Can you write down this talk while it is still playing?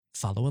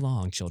Follow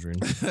along, children.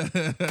 No!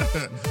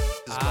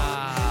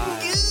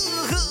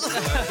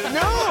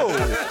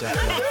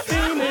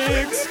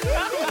 Phoenix!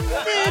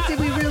 Did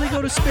we really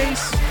go to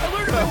space? I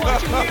learned by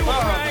watching you, right?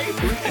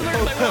 I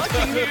learned by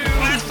watching you.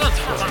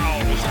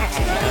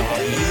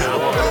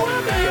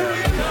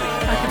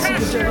 I can see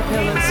the solar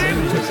pellets.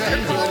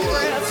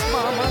 Congrats,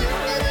 Mama.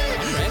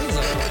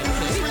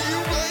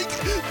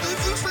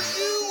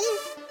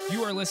 You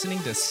are listening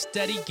to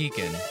Steady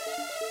Geekin'.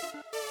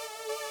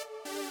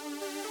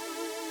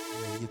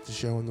 Get the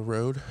show on the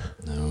road.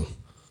 No.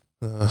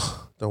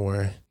 Don't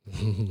worry.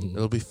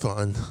 It'll be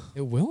fun.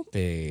 It will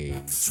be.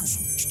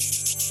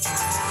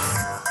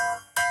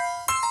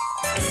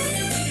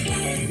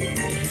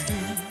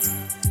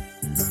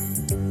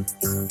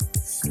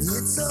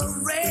 It's a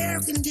rare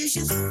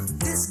condition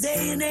this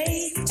day and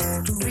age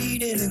to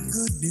read any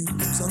good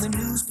news on the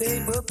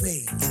newspaper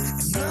page.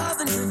 Love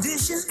and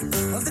tradition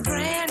of the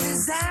grand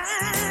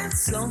design.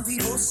 Some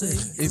people say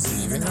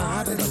it's even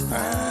harder to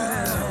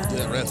find.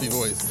 Yeah, raspy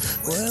voice.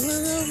 Well,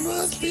 there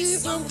must be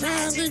some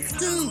kind to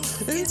do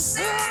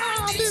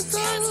inside this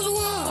diamond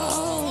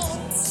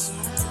walls.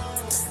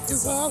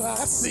 Cause all I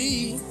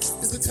see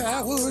is the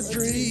Tower of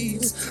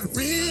Dreams.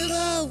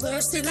 Real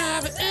worse than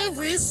I've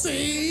ever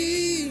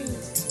seen.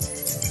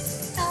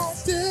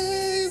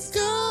 Days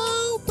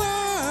go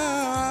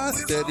by.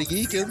 Steady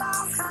geeking.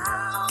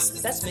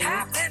 That's me.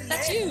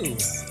 That's you.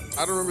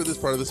 I don't remember this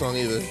part of the song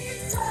either. Yeah,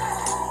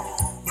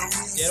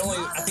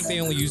 I think they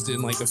only used it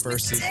in like the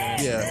first season.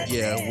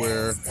 Yeah,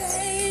 where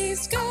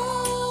Days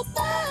go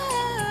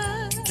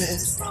by.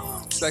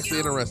 it's actually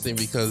interesting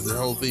because the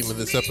whole theme of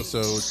this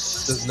episode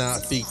does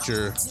not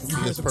feature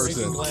this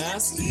person.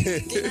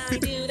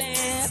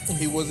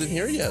 He wasn't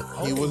here yet.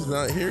 He was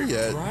not here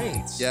yet.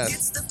 Right. Yes.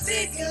 It's the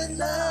bigger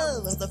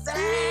love of the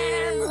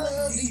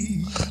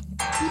family.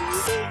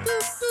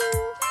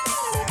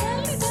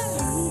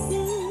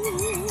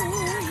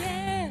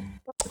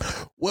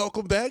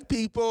 Welcome back,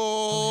 people.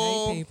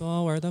 Oh, hey,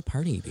 people. We're the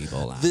party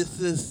people. This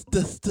is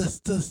the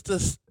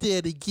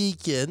Steady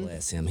Geekin'.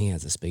 Bless him. He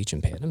has a speech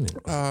impediment.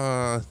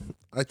 I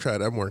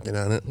tried. I'm working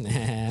on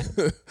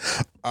it.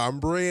 I'm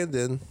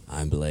Brandon.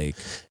 I'm Blake.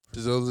 To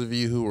those of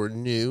you who are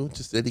new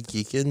to Steady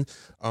Geekin',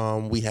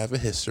 we have a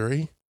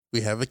history.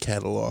 We have a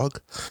catalog.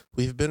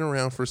 We've been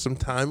around for some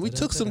time. We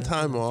took some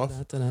time off.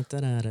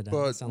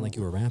 But sound like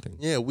you were rapping.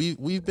 Yeah,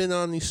 we've been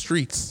on these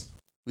streets.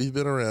 We've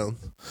been around.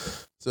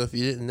 So if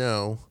you didn't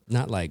know,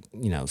 Not like,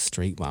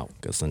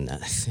 streetwalkers and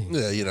nothing.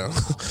 yeah,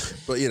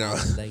 but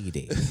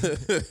Lady.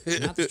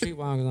 Not the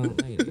streetwalkers on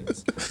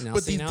ladies.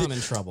 But See, these now di- I'm in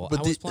trouble. but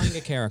I was the- playing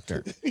a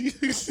character.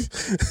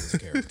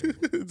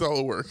 it's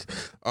all work.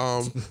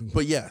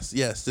 But yes,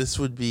 this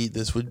would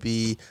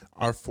be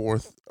our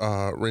fourth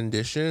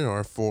rendition,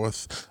 our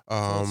fourth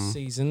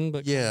Season,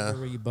 but yeah. kind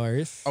of a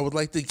rebirth. I would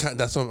like to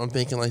that's what I'm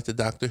thinking, like the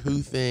Doctor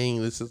Who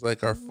thing. This is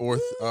like our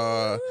fourth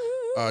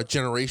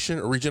generation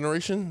or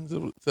regeneration. Is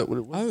that what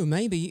it was? Oh,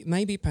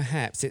 maybe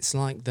perhaps it's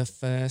like the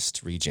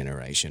first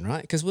regeneration,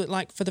 right? Because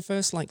like for the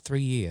first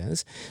 3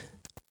 years,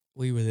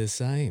 we were the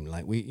same.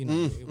 Like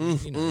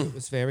it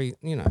was very,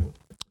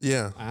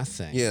 Yeah. our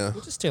thing. Yeah.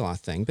 Which is still our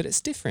thing, but it's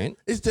different.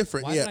 It's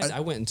different. Why yeah. did I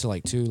went into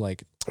two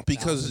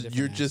Because 1,000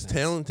 you're different just accents.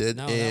 talented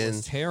No, that and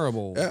was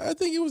terrible. I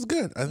think it was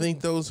good. I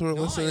think those who are No,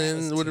 that was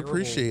listening would terrible.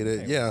 appreciate it.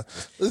 Okay. Yeah.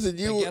 Listen,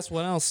 But guess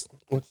what else?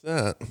 what's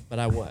that? But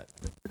I what?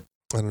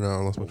 I don't know. I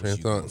lost my train of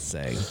You gonna thought.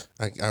 say.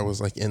 I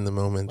was like in the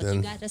moment What you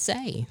and got to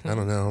say? I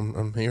don't know.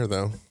 I'm here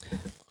though.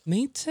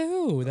 Me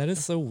too. That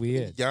is so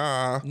weird.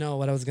 Yeah. No,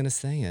 what I was gonna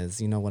say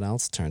is, you know what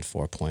else turned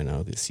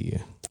 4.0 this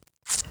year?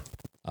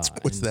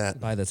 What's and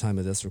that? By the time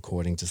of this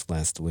recording, just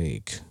last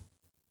week,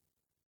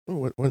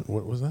 What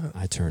was that?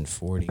 I turned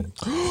 40.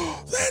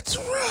 That's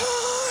right.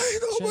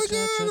 Oh my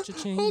God.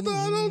 Hold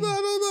on.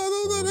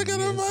 I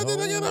gotta find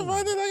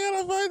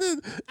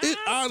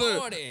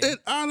it. In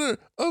honor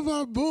of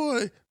our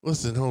boy.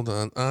 Listen, hold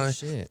on.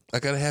 Shit. I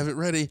gotta have it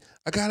ready.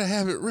 But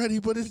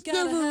it's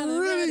gotta have never it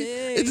ready.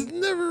 ready. It's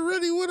never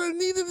ready. What I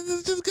needed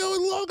is just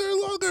going longer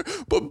and longer.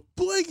 But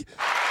Blake,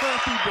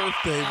 happy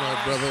birthday,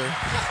 my brother.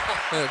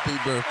 Happy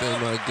birthday,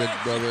 my good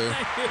brother.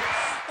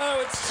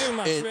 Oh, it's too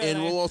much.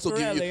 And we'll also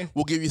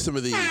give you some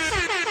of these.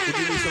 We'll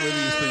give you some of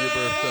these for your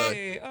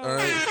birthday. Hey, All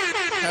right.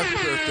 Happy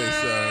birthday,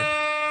 sir.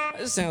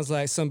 It sounds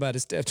like somebody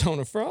stepped on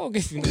a frog,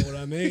 if you know what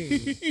I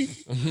mean.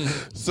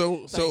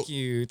 So Thank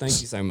you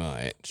so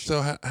much.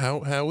 So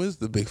how is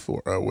the Big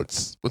Four?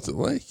 What's it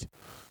like?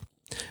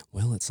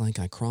 Well, it's like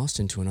I crossed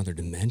into another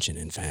dimension.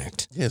 In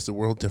fact, Yeah, is the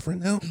world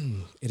different now?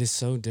 it is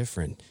so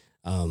different.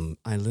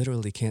 I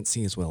literally can't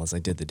see as well as I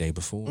did the day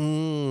before.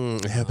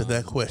 It happened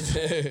that quick.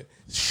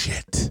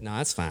 Shit. No,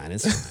 it's fine.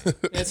 It's fine.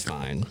 It's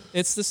fine.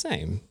 It's the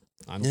same.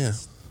 I'm Yeah.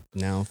 just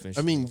now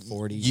officially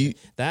 40.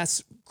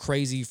 That's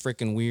crazy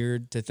freaking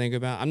weird to think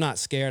about. I'm not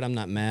scared. I'm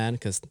not mad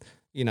because,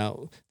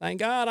 thank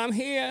God I'm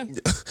here.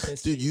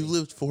 Dude, you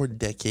lived 4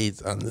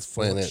 decades on this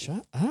planet.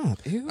 Shut up.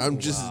 Ew. I'm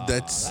just,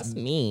 That's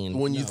mean.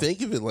 when you No.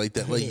 think of it like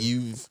that, like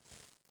you've,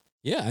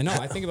 Yeah, I know.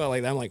 I think about it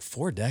like that. I'm like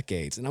 4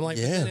 decades. And I'm like,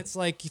 Yeah. man, it's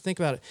like you think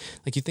about it,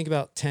 like you think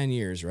about 10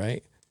 years,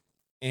 right?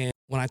 And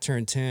when I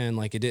turned 10,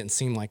 like it didn't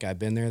seem like I'd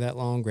been there that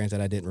long. Granted,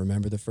 I didn't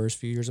remember the first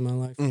few years of my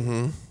life.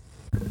 Mm-hmm.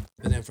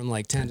 And then from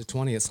like 10 to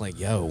 20, it's like,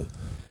 yo,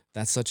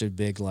 that's such a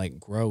big like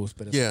growth,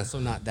 but it's also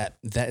not that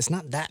it's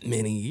not that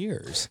many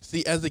years.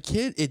 See, as a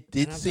kid, it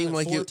did seem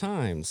like 4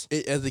 times.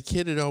 As a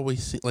kid, it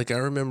always seemed like I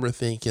remember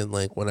thinking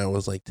like when I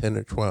was like 10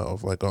 or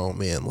 12, like, oh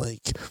man,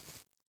 like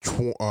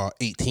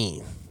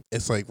 18.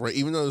 It's like, right,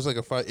 even though it was like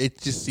a 5,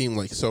 it just seemed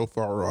like so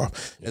far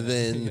off. And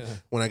then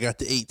when I got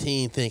to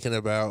 18, thinking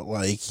about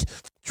like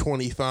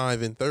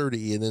 25 and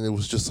 30, and then it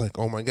was just like,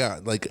 oh my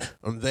God, like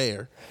I'm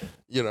there,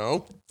 you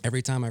know?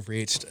 Every time I've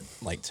reached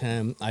like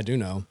 10, I do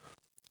know.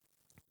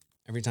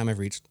 Every time I've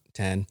reached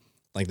 10,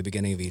 like the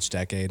beginning of each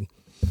decade,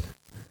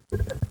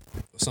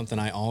 something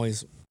I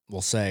always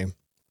will say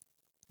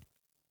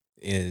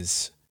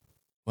is,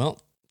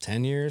 well,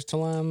 10 years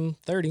till I'm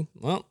 30.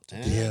 Well,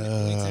 10 years till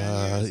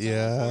I'm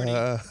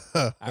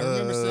 40. I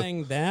remember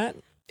saying that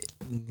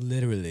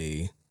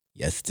literally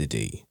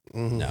yesterday.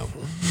 Mm-hmm. No,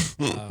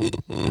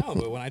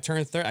 but when I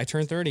turned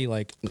 30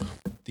 like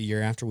the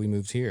year after we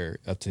moved here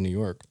up to New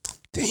York.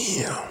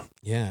 Damn.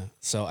 Yeah,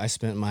 so I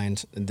spent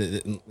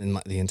the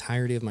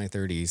entirety of my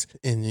 30s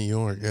in New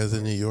York as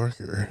a New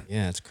Yorker.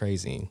 Yeah, it's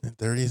crazy.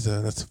 30s,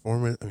 that's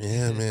formative.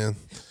 Yeah, man.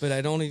 But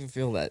I don't even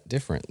feel that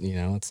different. You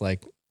know, it's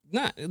like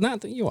not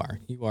that you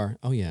are.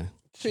 Oh yeah.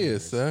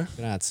 Cheers, sir.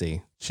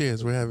 Grazie.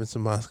 Cheers. We're having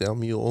some Moscow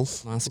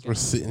mules. We're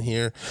sitting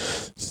here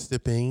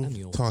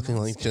sipping, talking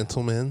like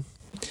gentlemen.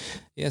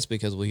 Yes,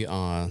 because we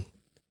are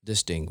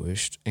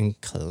distinguished and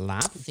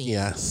classy.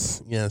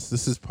 Yes.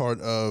 This is part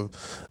of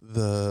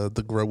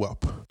the grow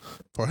up,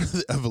 part of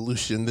the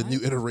evolution, the new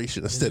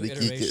iteration of Steady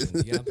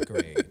Geekin'. The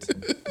upgrade.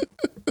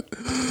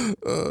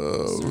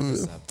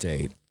 Service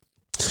update.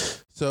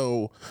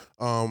 So,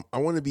 I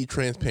want to be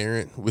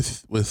transparent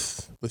with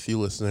you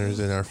listeners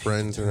and our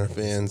friends and our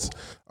fans.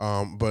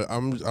 But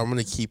I'm going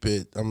to keep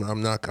it.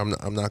 I'm not going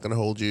to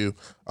hold you.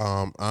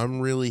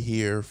 I'm really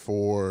here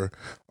for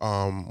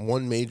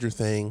one major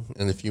thing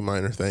and a few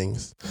minor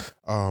things.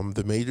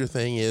 The major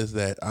thing is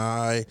that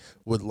I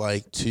would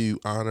like to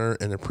honor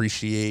and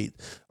appreciate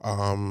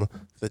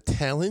the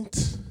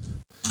talent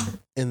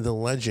and the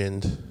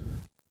legend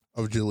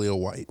of Jaleel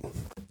White.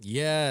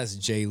 Yes,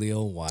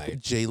 Jaleel White.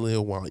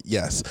 Jaleel White,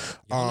 yes.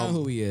 You know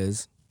who he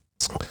is.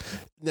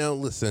 Now,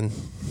 listen.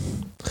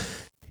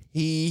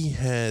 He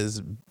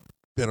has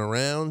been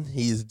around.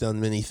 He's done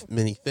many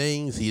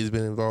things. He has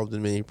been involved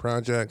in many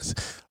projects.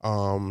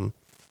 You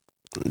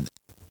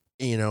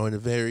know, in a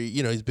very,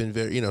 you know, he's been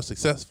very, you know,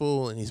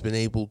 successful, and he's been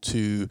able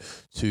to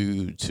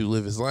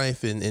live his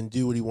life and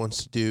do what he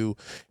wants to do.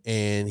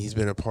 And he's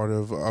been a part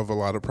of a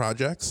lot of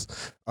projects.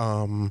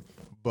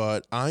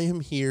 But I am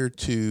here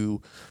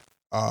to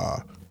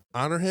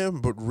honor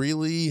him, but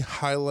really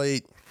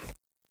highlight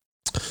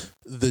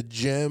the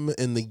gem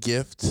and the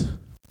gift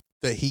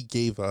that he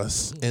gave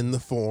us in the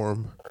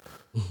form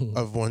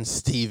of one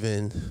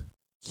Stephen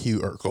Q.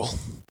 Urkel.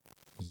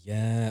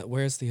 Yeah,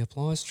 where's the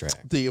applause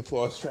track? The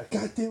applause track.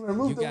 God damn it, I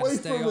moved away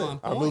from it.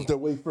 I moved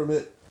away from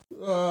it.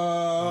 Anyway,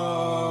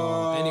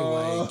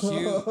 Q.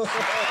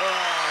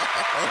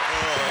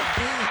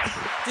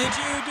 Did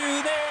you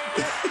do that?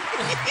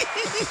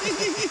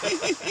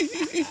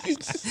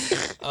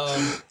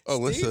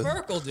 Steve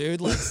Urkel,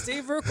 dude. Like,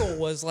 Steve Urkel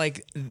was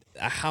like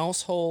a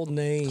household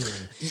name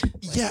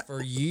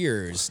for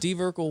years. Steve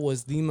Urkel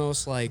was the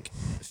most like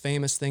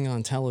famous thing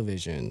on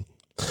television.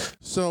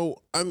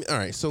 So all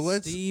right. So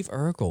let's Steve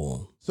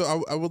Urkel.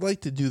 So I would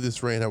like to do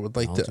this right. I would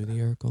like do the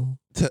Urkel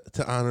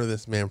to honor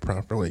this man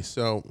properly.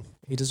 So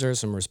he deserves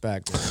some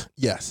respect. Man.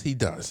 Yes, he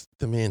does.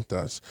 The man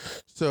does.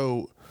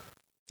 So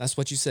that's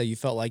what you said. You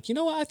felt like, you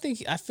know what?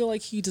 I feel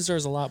like he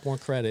deserves a lot more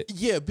credit.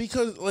 Yeah,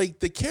 because like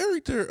the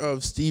character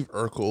of Steve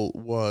Urkel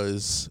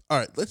was all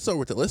right. Let's start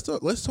with it.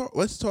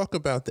 Let's talk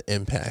about the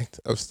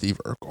impact of Steve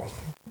Urkel.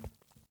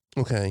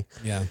 Okay.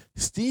 Yeah.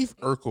 Steve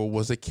Urkel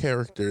was a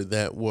character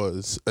that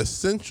was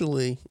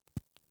essentially,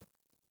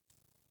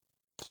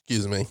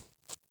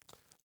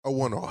 a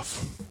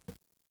one-off.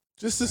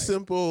 Just a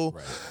simple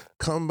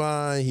come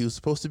by. He was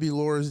supposed to be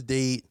Laura's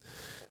date.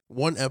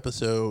 One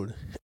episode,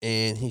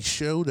 and he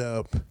showed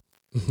up,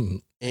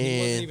 and he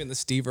wasn't even the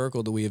Steve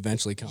Urkel that we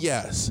eventually come.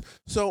 Yes.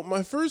 So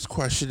my first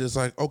question is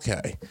like,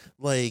 okay,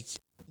 like,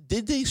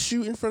 did they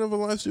shoot in front of a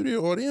live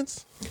studio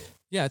audience?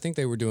 Yeah, I think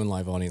they were doing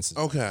live audiences.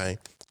 Okay,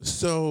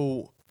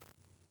 so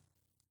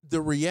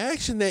the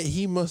reaction that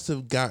he must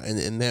have gotten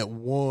in that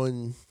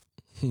one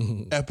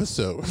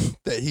episode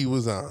that he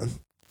was on,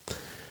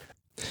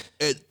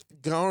 it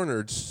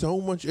garnered so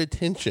much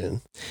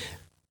attention.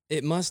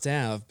 It must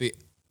have.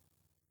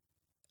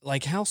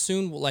 Like how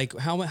soon? Like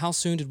how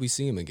soon did we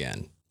see him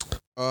again?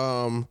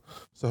 So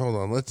hold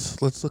on.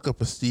 Let's look up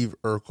a Steve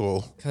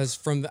Urkel. Because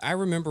I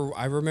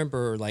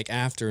remember like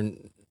after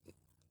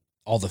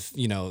all the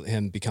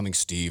him becoming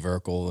Steve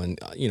Urkel and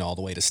all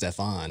the way to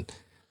Stefan,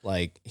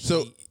 like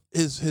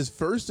his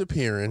first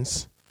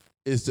appearance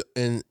is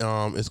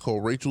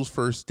called Rachel's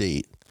First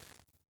Date,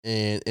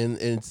 and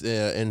it's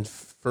in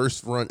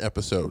first run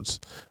episodes.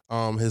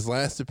 His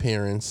last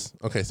appearance.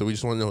 Okay, so we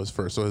just want to know his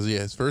first. So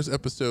his first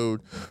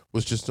episode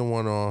was just a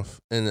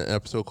one-off in an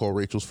episode called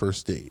Rachel's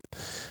First Date,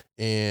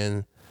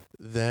 and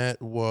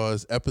that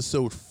was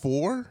episode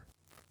 4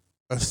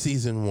 of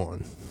season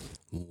 1.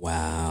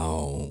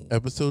 Wow.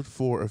 Episode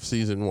 4 of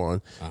season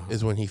 1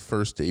 is when he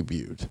first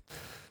debuted.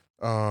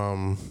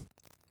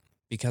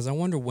 Because I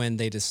wonder when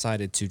they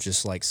decided to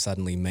just like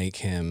suddenly make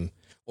him,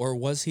 or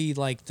was he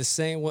like the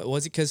same? What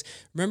was he? Because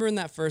remember in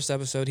that first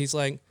episode, he's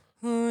like,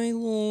 "Hi,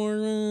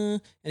 Laura,"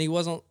 and he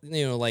wasn't,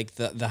 like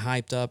the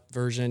hyped up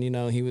version.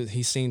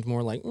 He seemed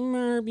more like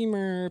Merpy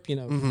Merp,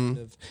 kind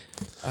of.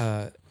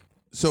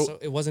 So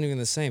it wasn't even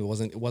the same.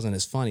 It wasn't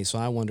as funny. So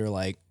I wonder,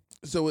 like.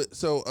 So we're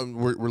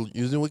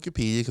using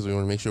Wikipedia because we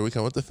want to make sure we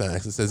come with the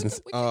facts. It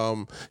says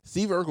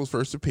Steve Urkel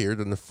first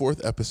appeared on the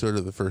 4th episode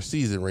of the first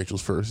season,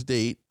 Rachel's First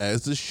Date,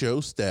 as the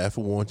show staff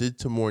wanted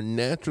to more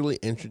naturally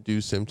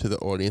introduce him to the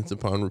audience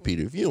upon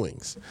repeated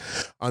viewings.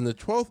 On the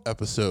 12th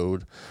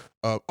episode,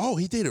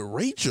 he dated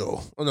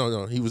Rachel. Oh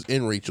no, he was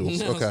in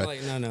Rachel's. No, okay,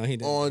 he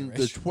didn't. On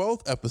the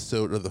 12th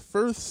episode of the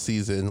first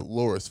season,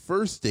 Laura's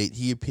first date,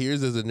 he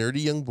appears as a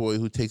nerdy young boy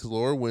who takes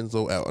Laura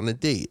Winslow out on a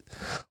date.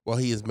 While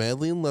he is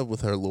madly in love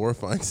with her, Laura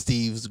finds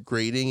Steve's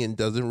grating and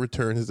doesn't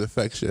return his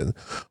affection.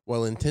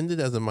 While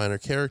intended as a minor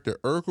character,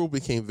 Urkel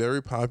became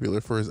very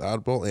popular for his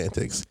oddball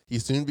antics. He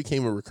soon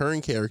became a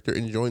recurring character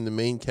and joined the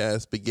main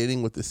cast,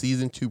 beginning with the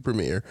season 2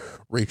 premiere,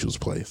 Rachel's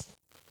Place.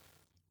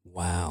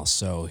 Wow.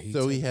 So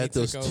he had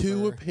those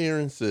 2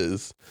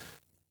 appearances.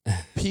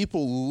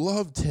 People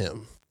loved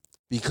him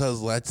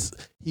because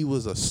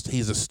he's a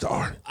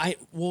star.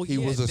 He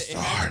was a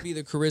star. It had to be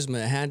the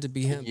charisma. It had to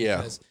be him.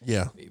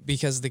 Yeah.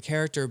 Because the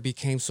character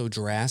became so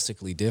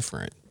drastically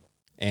different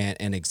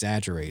and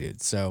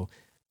exaggerated. So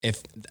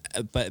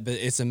but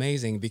it's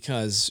amazing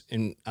because,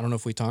 and I don't know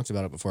if we talked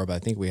about it before, but I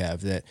think we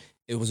have, that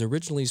it was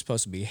originally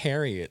supposed to be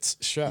Harriet's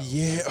show.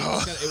 Yeah.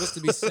 It was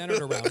to be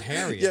centered around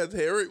Harriet. Yeah,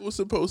 Harriet was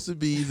supposed to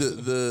be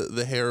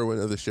the heroine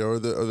of the show, or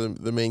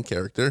the main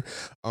character.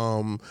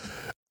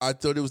 I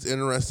thought it was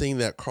interesting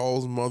that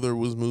Carl's mother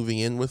was moving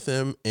in with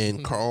him,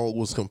 and Carl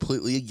was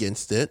completely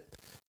against it.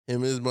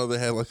 Him and his mother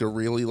had like a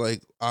really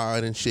like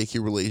odd and shaky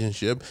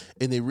relationship,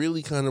 and they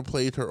really kind of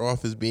played her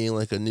off as being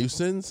like a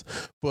nuisance.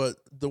 But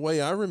the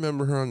way I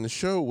remember her on the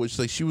show was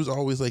like she was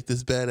always like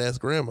this badass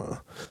grandma.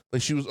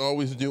 Like she was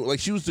always doing, like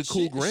she was the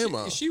cool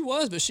grandma. She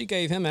was, but she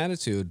gave him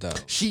attitude though.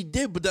 She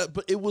did, but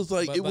it was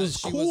like it was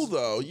cool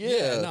though.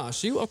 Yeah, no,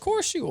 of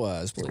course she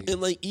was. Please.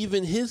 And like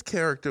even his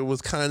character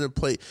was kind of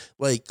played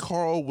like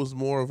Carl was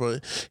more of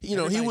a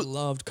Everybody he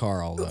loved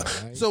Carl though.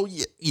 Right? So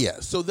yeah.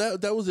 So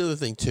that was the other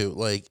thing too.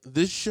 Like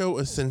this show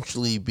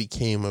essentially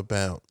became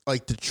about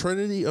like the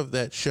trinity of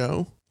that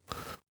show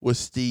was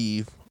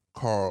Steve,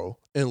 Carl,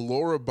 and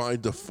Laura by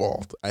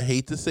default. I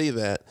hate to say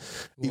that,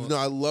 even though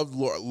I loved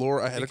Laura.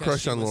 Laura, I had a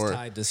crush on Laura.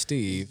 Tied to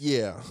Steve.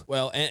 Yeah.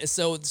 Well, and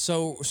so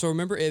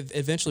remember, it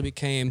eventually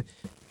became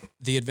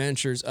the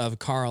adventures of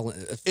Carl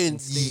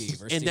and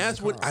Steve. And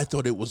that's what I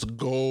thought. It was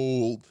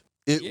gold.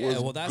 That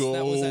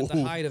was at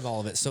the height of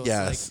all of it. So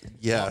yes.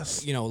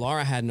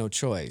 Laura had no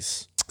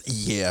choice.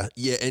 Yeah,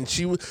 and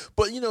she was,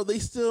 but they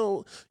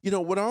still,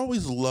 what I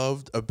always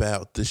loved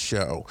about the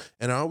show,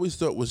 and I always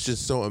thought was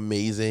just so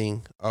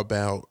amazing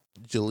about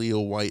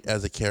Jaleel White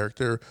as a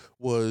character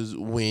was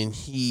when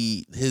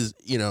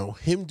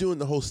him doing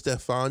the whole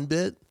Stefan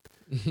bit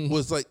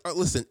was like,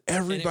 listen,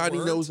 everybody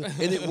knows, and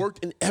it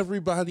worked, and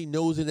everybody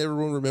knows, and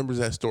everyone remembers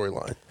that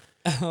storyline.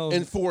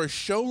 And for a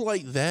show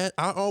like that,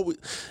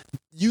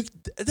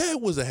 that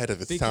was ahead of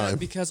its time.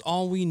 Because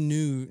all we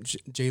knew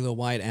Jaleel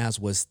White as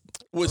was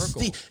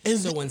Steve. And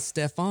so when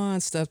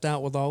Stefan stepped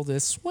out with all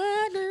this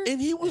swagger,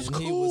 and he was cool,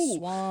 he was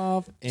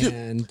suave,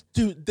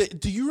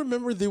 do you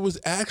remember there was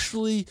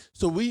actually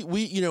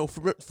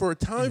for a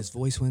time and his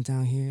voice went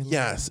down here?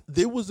 Yes,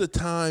 there was a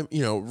time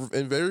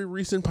in very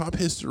recent pop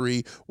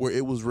history where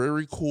it was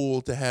very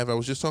cool to have. I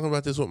was just talking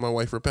about this with my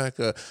wife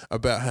Rebecca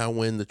about how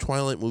when the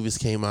Twilight movies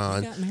came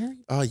on, you got married?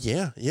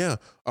 Yeah.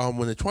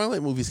 When the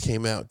Twilight movies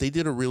came out, they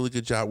did a really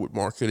good job with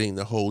marketing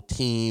the whole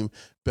team,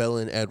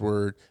 Bella and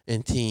Edward,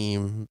 and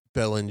team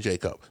Bella and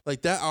Jacob.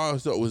 Like that, I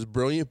always thought was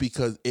brilliant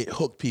because it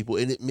hooked people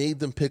and it made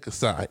them pick a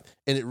side,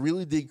 and it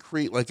really did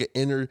create like it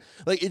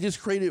just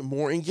created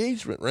more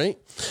engagement, right?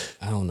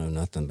 I don't know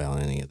nothing about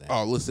any of that.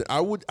 Oh, listen,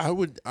 I would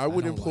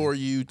implore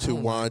you to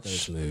watch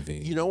those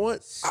movies. You know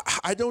what?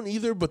 I don't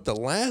either, but the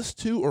last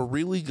 2 are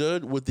really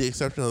good, with the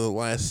exception of the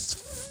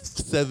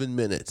last 7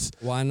 minutes.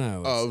 Well, I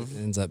know it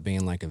ends up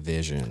being like a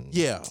vision.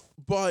 Yeah.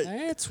 But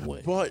that's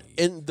weird. But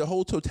in the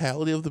whole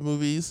totality of the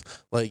movies,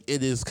 like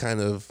it is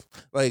kind of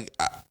like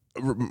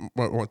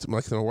my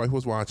wife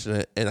was watching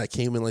it, and I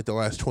came in like the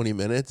last 20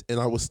 minutes,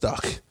 and I was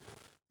stuck.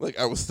 Like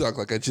I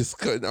just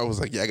couldn't. I was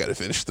like, yeah, I got to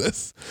finish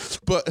this.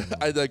 But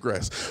I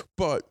digress.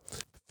 But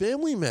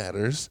Family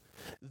Matters,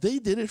 they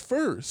did it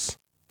first.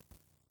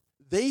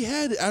 They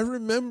had, I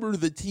remember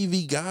the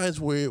TV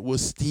guys where it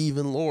was Steve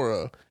and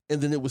Laura,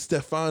 and then it was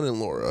Stefan and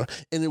Laura,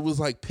 and it was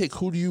like, pick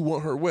who do you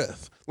want her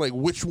with? Like,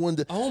 which one?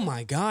 Oh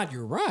my God,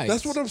 you're right.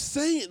 That's what I'm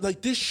saying.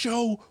 Like, this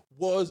show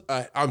was,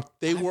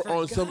 they were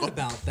on some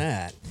about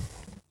that.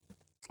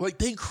 Like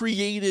they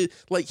created,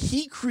 like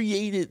he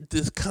created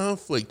this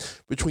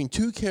conflict between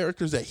two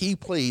characters that he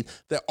played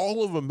that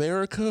all of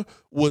America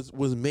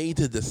was made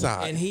to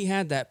decide. And he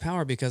had that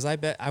power because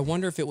I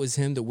wonder if it was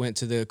him that went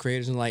to the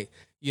creators and like,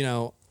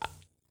 I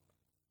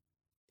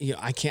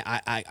can't,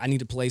 I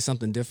need to play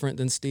something different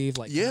than Steve.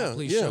 Like,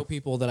 please show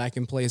people that I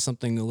can play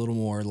something a little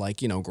more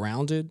like,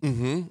 grounded.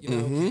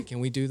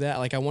 Can we do that?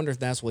 Like, I wonder if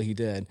that's what he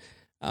did.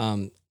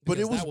 But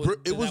it was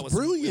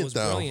brilliant. It was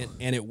brilliant,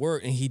 and it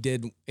worked, and he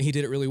did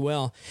it really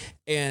well,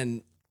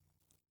 and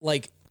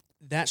like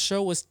that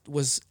show was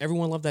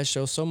everyone loved that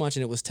show so much,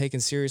 and it was taken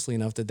seriously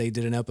enough that they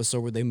did an episode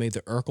where they made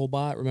the Urkel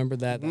bot. Remember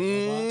that?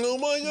 Oh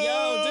my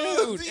God!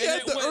 Yo, dude! He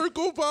had the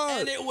Urkel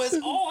bot, and it was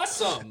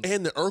awesome.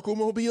 And the Urkel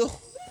mobile.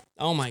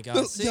 Oh my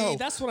God! See,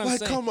 that's what I'm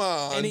saying. Come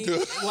on, and he,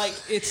 dude. Like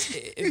he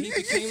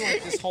became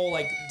like this whole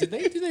like. Did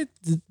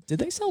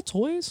they sell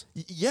toys?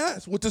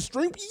 Yes, with the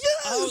string.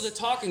 Yes. Oh, the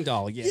talking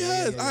doll. Yeah.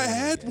 Yes, yeah, I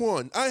had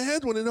one.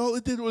 and all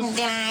it did was.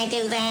 Did I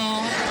do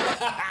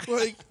that?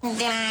 Like.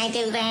 Did I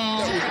do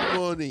that? That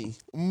was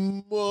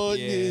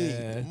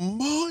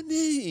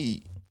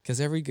money. Because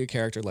every good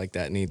character like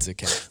that needs a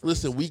character.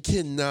 Listen, we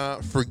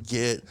cannot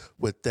forget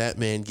what that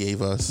man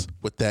gave us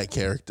with that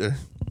character.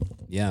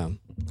 Yeah.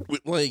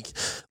 Like,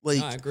 no,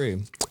 I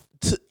agree.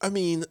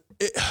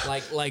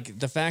 Like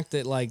the fact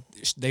that like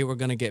they were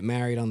gonna get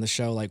married on the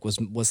show like was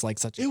like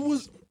such. It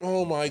was.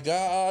 Oh my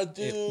God,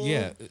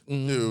 dude.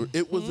 Dude,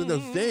 it was an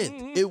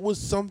event. It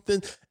was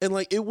something, and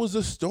like it was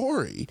a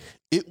story.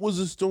 It was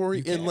a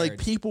story, and like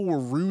people were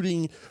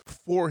rooting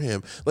for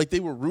him. Like they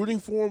were rooting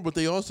for him, but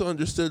they also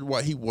understood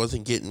why he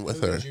wasn't getting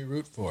with her. Who did you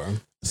root for?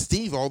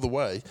 Steve all the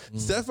way.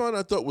 Stefan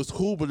I thought was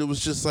cool, but it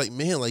was just like,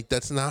 man, like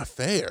that's not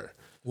fair.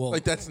 Well,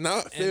 like that's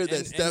not fair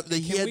that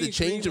he had to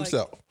change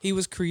himself. He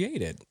was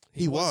created.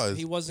 He wasn't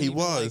even,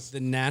 like, the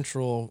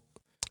natural.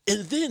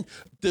 And then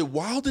the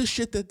wildest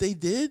shit that they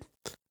did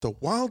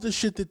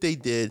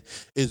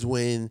is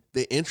when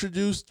they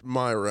introduced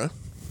Myra.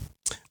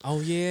 Oh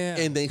yeah.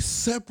 And they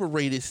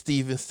separated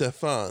Steve and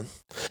Stefan.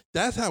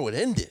 That's how it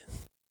ended.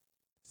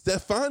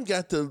 Stefan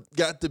got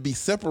to be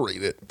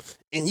separated,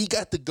 and he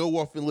got to go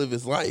off and live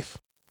his life.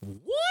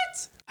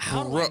 What?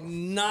 How do I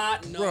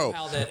not know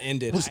how that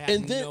ended?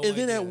 And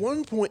then at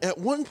one point,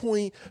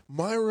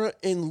 Myra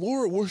and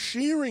Laura were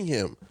cheering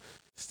him.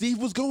 Steve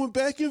was going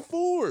back and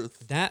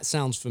forth. That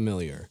sounds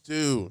familiar,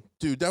 dude.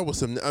 That was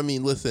some. I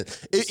mean, listen.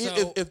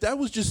 If that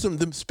was just some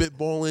them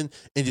spitballing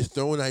and just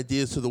throwing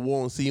ideas to the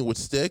wall and seeing what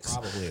sticks,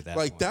 probably at that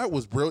like point. That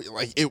was brilliant.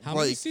 Like it. How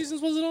many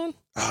seasons was it on?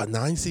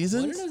 9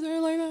 seasons. What did I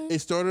like that? It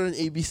started on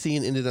ABC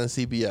and ended on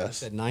CBS. You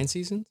said 9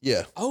 seasons.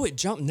 Yeah. Oh, it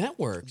jumped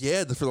networks.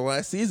 Yeah, for the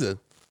last season.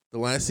 The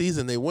last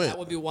season they went. That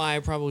would be why I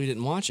probably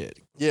didn't watch it.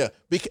 Yeah,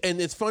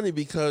 and it's funny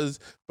because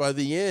by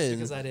the end,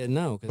 because I didn't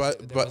know, because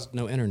there was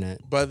no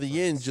internet. By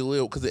the end,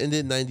 Jaleel, because it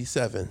ended in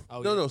 97.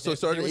 Oh, no, so it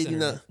started in 89.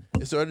 Internet.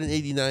 It started in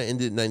 89,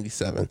 ended in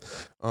 97.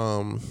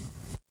 I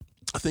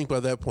think by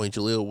that point,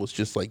 Jaleel was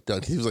just like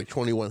done. He was like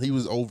 21. He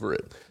was over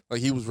it.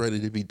 Like he was ready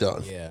to be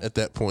done at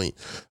that point.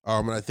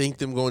 And I think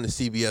them going to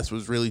CBS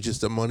was really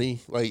just the money.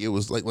 Like it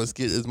was like, let's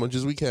get as much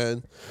as we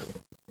can.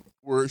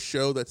 We're a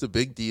show that's a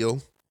big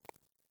deal.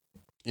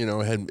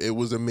 It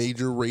was a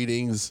major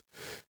ratings,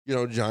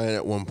 giant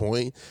at one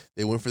point.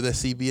 They went for that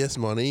CBS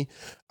money.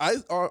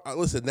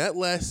 Listen, that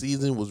last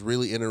season was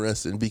really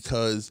interesting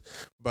because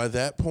by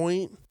that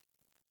point,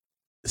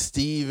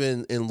 Steve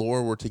and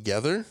Laura were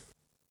together.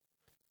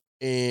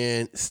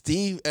 And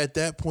Steve at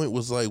that point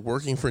was like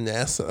working for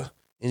NASA.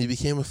 And he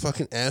became a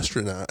fucking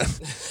astronaut.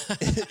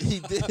 He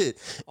did.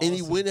 Awesome. And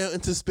he went out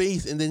into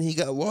space, and then he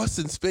got lost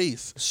in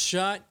space.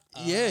 Shut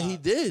Yeah, he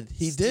did.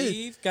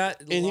 Steve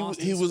got and lost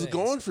he was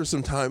gone for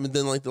some time, and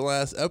then like the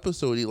last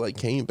episode, he like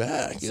came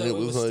back, so and it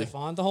was like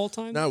Stefan the whole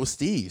time. No, it was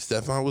Steve.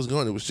 Stefan was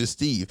gone. It was just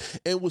Steve.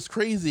 And it was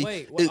crazy.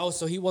 Wait,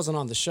 so he wasn't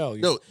on the show?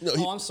 No.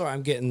 I'm sorry,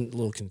 I'm getting a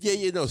little confused.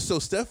 Yeah, no. So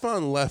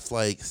Stefan left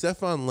like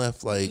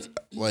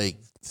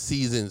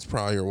seasons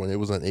prior when it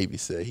was on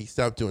ABC. He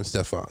stopped doing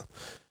Stefan.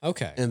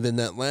 Okay. And then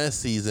that last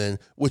season,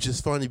 which is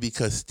funny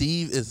because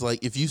Steve is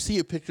like, if you see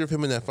a picture of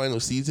him in that final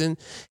season,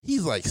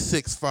 he's like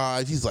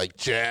 6'5", he's like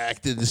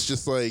jacked, and it's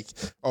just like,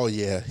 oh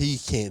yeah, he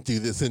can't do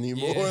this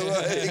anymore.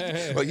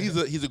 Yeah. Like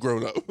he's a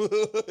grown up.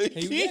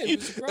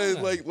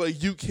 And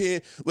like you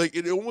can't, like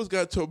it almost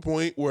got to a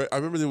point where I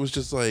remember there was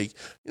just like,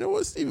 you know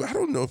what, Steve, I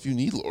don't know if you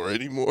need Laura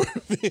anymore.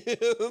 Like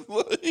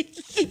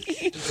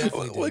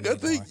I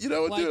think,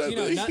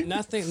 dude,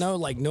 nothing. No,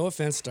 like no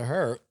offense to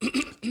her,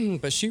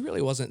 but she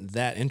really wasn't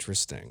that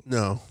interesting.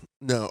 No.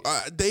 No,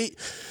 they.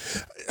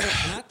 And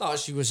I thought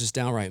she was just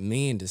downright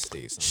mean to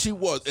Steve. She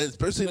was, and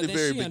especially But in the then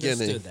very she beginning.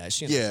 understood that.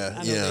 She understood.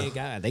 I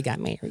know they got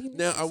married.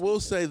 Now, I will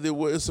say there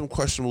were some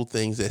questionable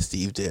things that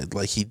Steve did.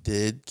 Like, he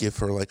did give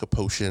her, like, a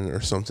potion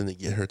or something to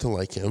get her to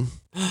like him,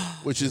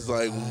 which is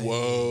like,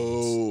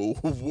 whoa.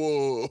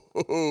 Oh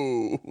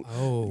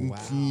wow!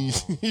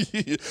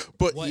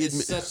 But What he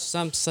is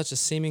such a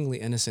seemingly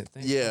innocent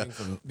thing? Yeah. coming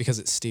from, because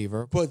it's Steve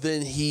Urkel. But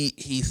then he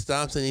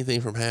stops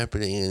anything from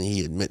happening, and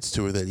he admits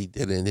to her that he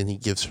didn't, and he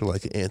gives her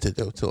like an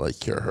antidote to like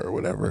cure her or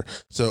whatever.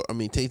 So I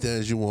mean, take that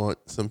as you want.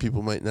 Some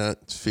people might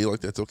not feel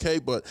like that's okay,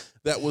 but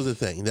that was a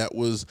thing. That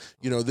was,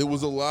 there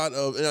was a lot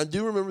of, and I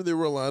do remember there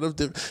were a lot of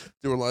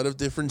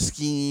different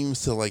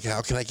schemes to like,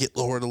 how can I get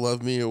Laura to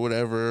love me or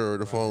whatever, or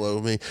to fall in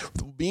love with me.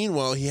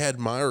 Meanwhile, he had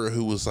Myra,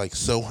 who was like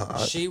so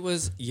hot. She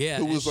was, yeah,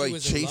 Who and was she like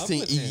was in love chasing,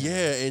 with him.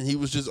 yeah, and he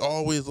was just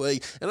always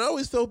like, and I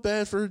always felt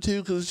bad for her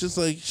too, because it's just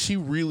like she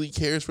really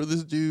cares for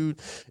this dude,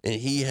 and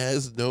he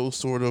has no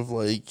sort of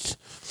like.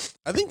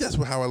 I think that's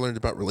how I learned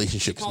about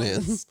relationships,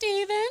 man.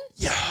 Steven.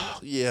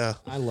 Yeah.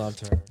 I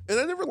loved her. And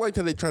I never liked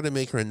how they tried to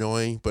make her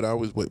annoying, but I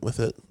always went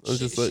with it. I was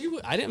just like,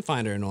 I didn't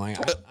find her annoying.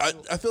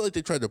 I feel like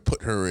they tried to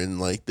put her in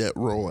like that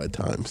role at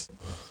times.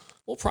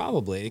 Well,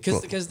 probably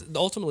because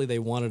ultimately they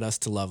wanted us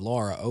to love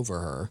Laura over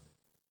her.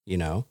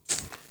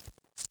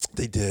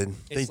 They did.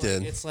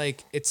 It's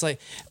like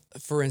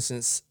for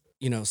instance,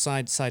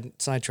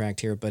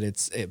 sidetracked here, but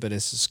it's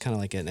just kind of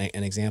like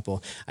an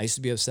example. I used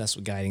to be obsessed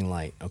with Guiding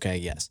Light. Okay,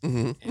 yes.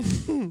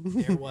 Mm-hmm. And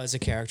there was a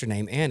character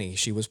named Annie.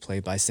 She was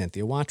played by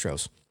Cynthia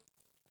Watros.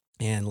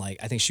 And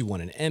I think she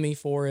won an Emmy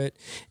for it.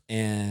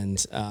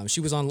 And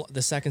she was on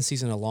the second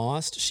season of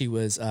Lost. She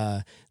was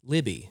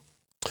Libby.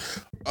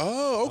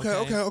 Oh,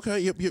 okay.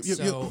 Yep.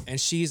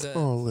 And she's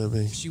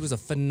Libby. she is a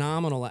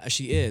phenomenal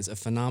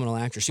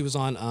actress. She was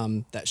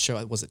on that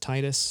show. Was it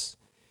Titus?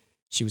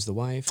 She was the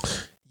wife.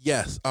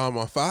 Yes.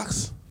 On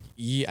Fox.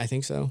 Yeah, I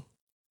think so.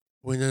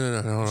 Wait,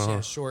 no. She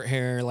has short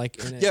hair, in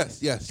it.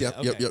 Yes.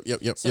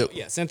 Yep. So,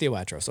 yeah, Cynthia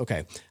Watros.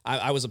 Okay,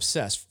 I was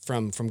obsessed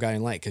from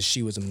Guiding Light because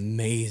she was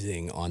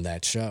amazing on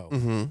that show.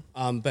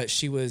 Mm-hmm. But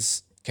she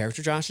was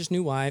character Josh's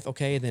new wife.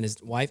 Okay, and then his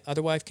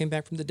other wife came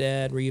back from the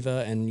dead,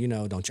 Reva, and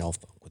don't y'all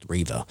fuck with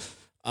Reva.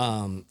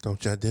 Don't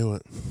y'all do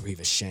it.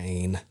 Reva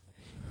Shane,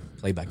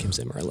 played by Kim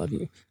Zimmer. I love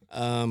you.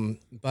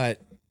 But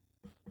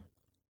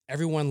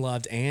everyone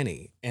loved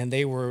Annie, and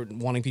they were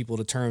wanting people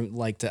to turn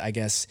I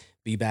guess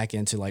be back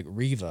into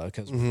Reva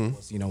because Reva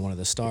was one of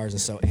the stars,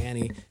 and so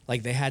Annie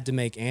they had to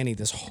make Annie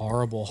this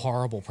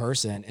horrible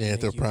person, and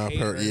to prop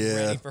her,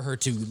 ready for her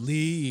to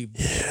leave.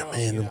 Yeah,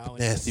 man,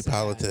 nasty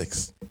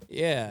politics.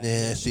 Yeah,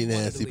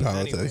 nasty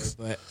politics.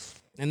 Anyway,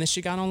 and then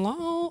she got on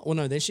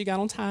then she got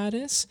on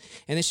Titus,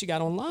 and then she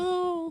got on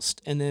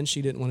Lost, and then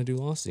she didn't want to do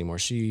Lost anymore.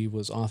 She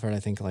was offered, I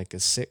think, a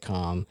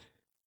sitcom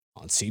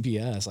on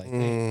CBS,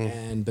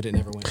 but it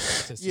never went.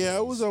 Yeah,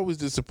 I was always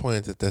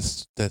disappointed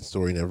that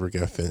story never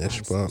got finished.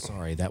 I'm so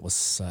sorry, that was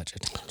such a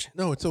tangent.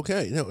 No, it's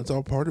okay. No, it's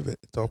all part of it.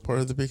 It's all part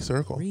of the big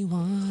circle.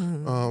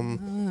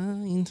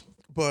 Rewind.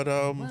 But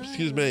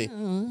excuse me.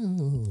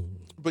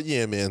 But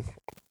yeah, man.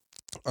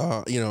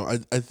 I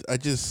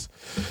just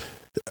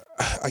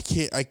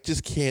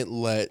can't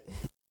let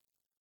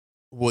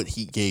what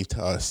he gave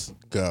to us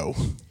go.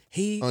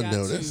 He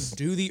unnoticed. got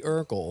to do the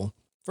Urkel.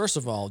 First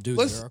of all, do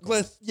let's the Urkel.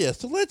 Let's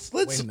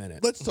wait a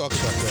minute. Let's talk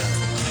about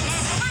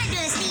that. I'm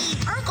the Steve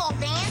Urkel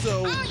band.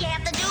 So- all you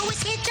have to do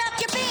is hitch up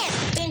your pants,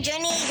 bend your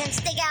knees, and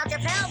stick out your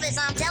pelvis.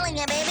 I'm telling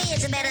you, baby,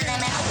 it's better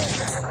than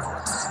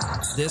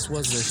Elvis. This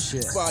was the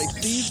shit. By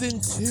season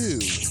 2,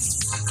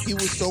 he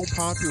was so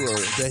popular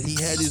that he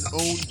had his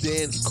own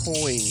dance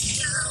coin.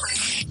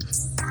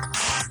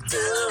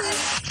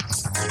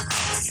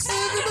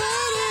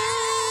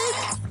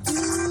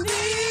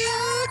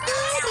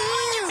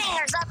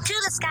 To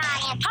the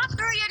sky and pop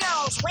through your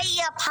nose way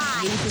up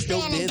high.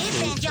 Spin and dip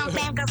and jump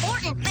and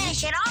cavort and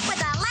finish it off with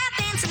a lap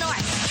and snort.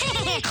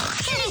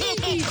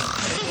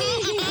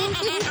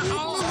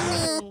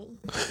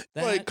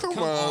 Come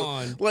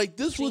on.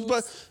 This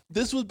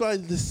was by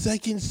the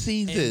second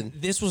season. And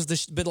this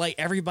was but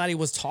everybody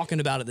was talking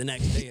about it the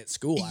next day at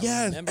school.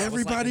 Yes,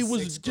 everybody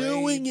was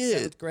doing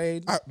it. 7th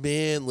grade.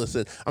 Man,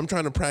 listen, I'm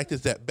trying to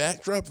practice that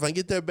backdrop. If I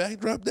get that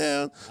backdrop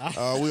down,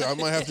 I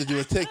might have to do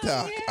a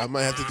TikTok. I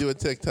might have to do a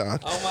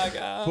TikTok. Oh my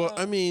god! But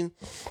I mean,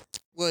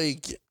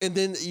 and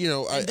then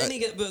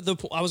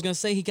I was gonna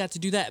say he got to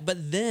do that,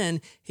 but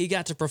then he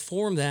got to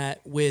perform that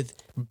with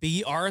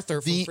B.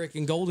 Arthur from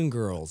freaking Golden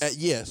Girls.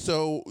 Yeah,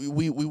 so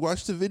we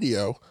watched the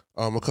video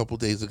a couple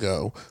days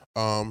ago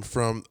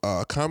from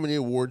a comedy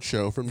award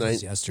show from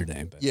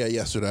yesterday. But. Yeah,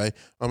 yesterday.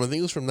 I think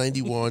it was from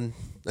 91.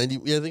 I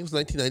think it was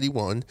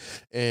 1991,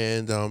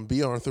 and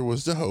B. Arthur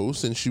was the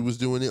host, and she was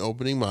doing the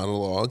opening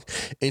monologue,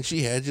 and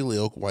she had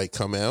Jaleel White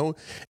come out,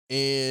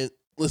 and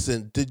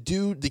listen,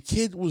 the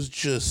kid was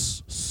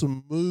just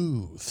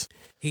smooth.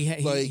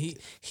 He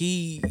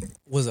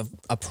was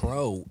a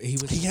pro.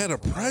 He had a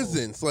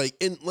presence, like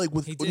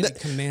with he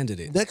commanded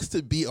it. Next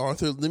to B.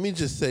 Arthur. Let me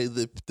just say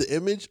the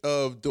image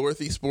of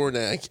Dorothy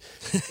Spornak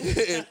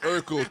and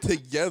Urkel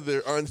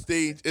together on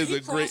stage is a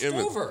great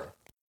image. Over.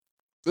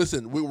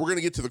 Listen, we're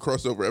gonna get to the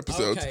crossover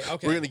episodes.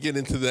 Okay. We're gonna get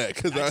into that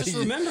because I just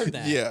remembered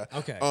that. Yeah.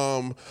 Okay.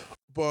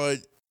 But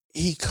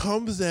he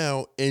comes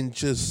out and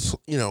just,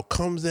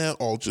 comes out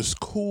all just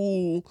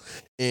cool.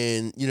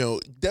 And,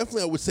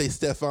 definitely I would say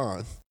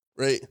Stefan,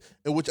 right?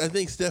 And which I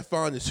think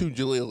Stefan is who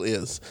Jaleel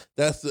is.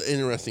 That's the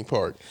interesting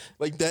part.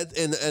 Like that,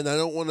 and I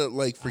don't want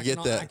to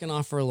forget that. I can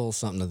offer a little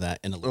something to that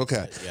in a little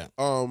bit. Yeah.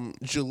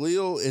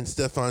 Jaleel and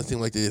Stefan seem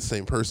like they're the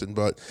same person,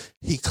 but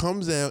he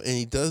comes out and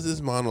he does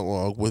this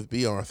monologue with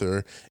B.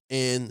 Arthur,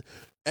 and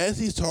as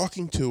he's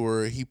talking to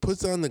her, he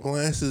puts on the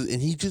glasses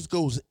and he just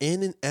goes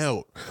in and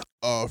out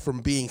from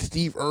being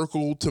Steve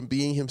Urkel to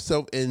being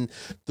himself. And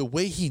the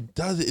way he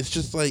does it, it's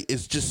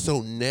just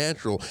so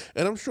natural.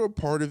 And I'm sure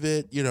part of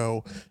it,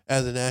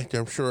 as an actor,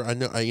 I'm sure I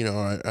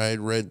had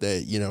read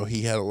that,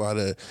 he had a lot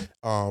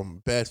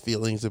of bad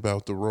feelings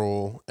about the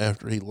role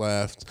after he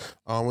left.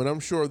 And I'm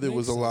sure there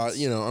was a lot,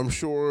 I'm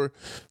sure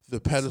the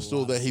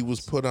pedestal that he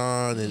was put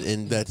on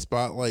and that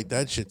spotlight,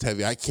 that shit's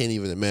heavy. I can't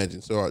even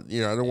imagine. So, I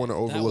don't want to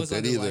overlook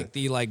that either.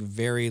 The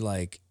very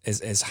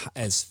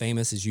as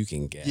famous as you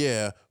can get.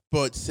 Yeah.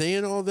 But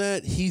saying all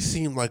that, he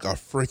seemed like a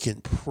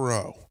freaking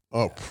pro.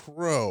 A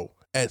pro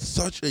at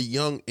such a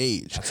young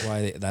age.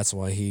 That's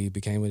why he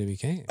became what he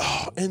became.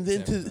 Oh, and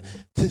then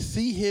to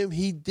see him,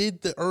 he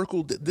did the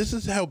Urkel. This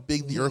is how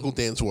big the Urkel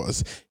dance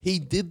was. He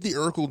did the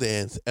Urkel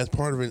dance as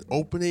part of an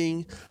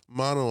opening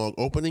monologue,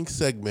 opening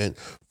segment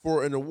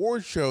for an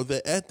award show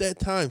that at that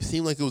time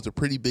seemed like it was a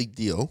pretty big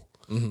deal.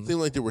 Mm-hmm. Seemed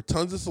like there were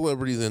tons of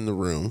celebrities in the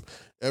room.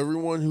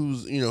 Everyone who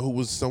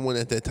was someone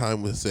at that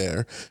time was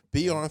there.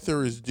 B.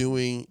 Arthur is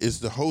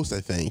the host,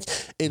 I think.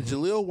 And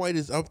Jaleel White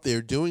is up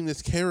there doing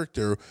this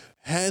character,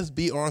 has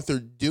B. Arthur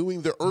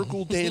doing the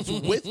Urkel dance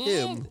with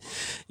him.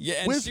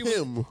 Yeah,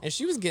 and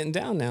she was getting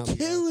down now.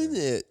 Killing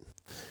it.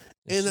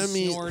 And I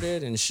mean,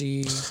 snorted and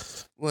she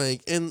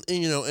and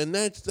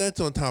that's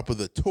on top of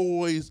the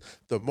toys,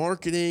 the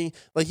marketing.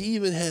 Like he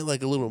even had a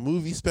little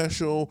movie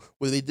special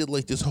where they did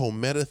this whole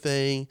meta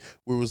thing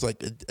where it was I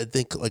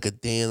think a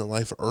day in the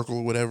life of Urkel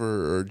or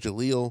whatever, or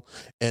Jaleel,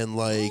 and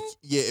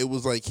it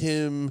was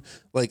him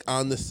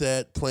on the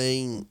set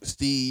playing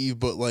Steve,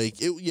 but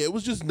it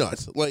was just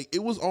nuts.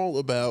 It was all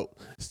about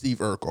Steve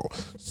Urkel.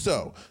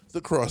 So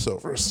the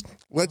crossovers.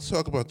 Let's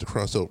talk about the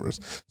crossovers.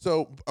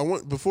 So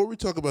before we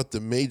talk about the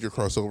major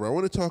crossover, I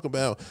want to talk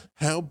about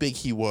how big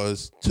he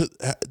was.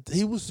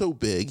 He was so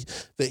big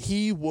that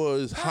he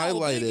was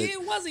highlighted.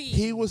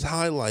 He was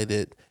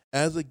highlighted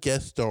as a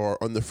guest star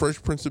on The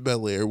Fresh Prince of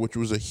Bel-Air, which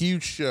was a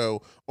huge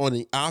show on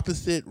the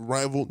opposite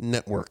rival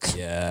network.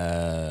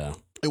 Yeah.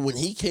 And when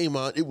he came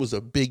on, it was a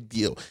big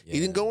deal. Yeah.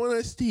 He didn't go on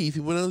as Steve. He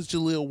went on as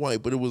Jaleel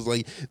White, but it was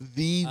the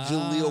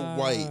Jaleel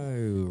White.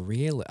 Oh,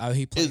 really? Oh,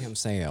 he played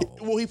himself.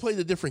 Well, he played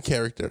a different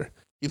character.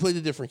 He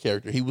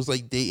was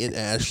dating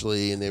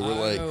Ashley, and they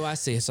were Oh, I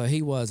see. So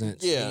he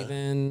wasn't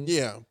Steven.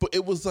 Yeah, but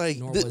it was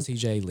nor was he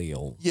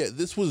Jaleel. Yeah,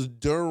 this was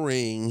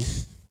during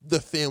the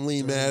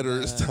Family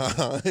Matters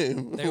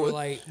time. They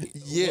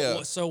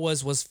were So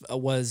was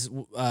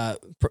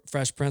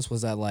Fresh Prince,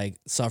 was that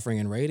suffering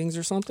in ratings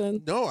or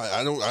something? No,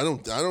 I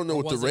don't know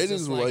what the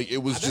ratings were like.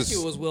 It was just.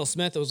 It was Will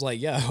Smith. It was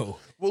yo.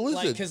 Well,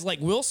 listen, because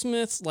Will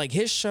Smith's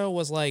his show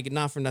was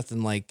not for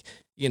nothing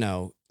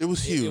It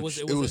was huge.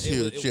 It was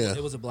huge.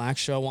 It was a black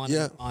show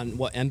on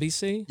what,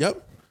 NBC?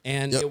 Yep.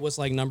 And it was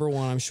number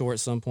one, I'm sure, at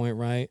some point,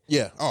 right?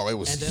 Yeah. Oh, it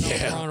was. And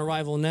then over on a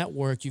rival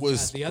network, you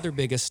got the other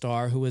biggest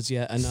star, who was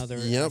yet another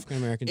African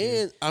American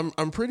dude. And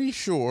I'm pretty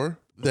sure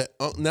that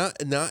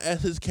not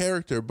as his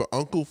character, but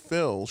Uncle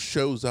Phil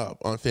shows up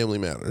on Family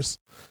Matters.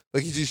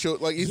 He just showed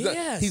he's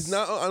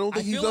not. I don't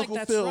think he's Uncle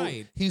Phil.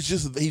 Right. He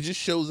just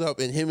shows up,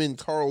 and him and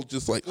Carl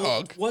just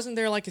hug. Wasn't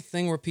there a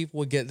thing where people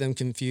would get them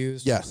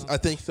confused? Yes, I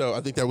think so.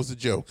 I think that was a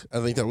joke.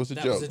 That was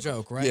a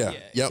joke, right? Yeah.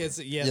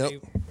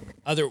 Yep.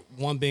 Other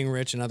one being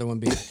rich, another one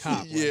being a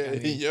cop.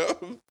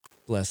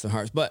 Bless their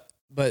hearts, but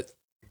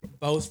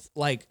both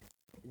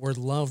were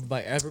loved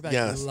by everybody.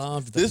 Yes.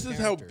 Loved. This is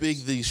how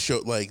big these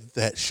show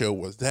that show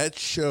was. That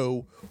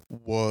show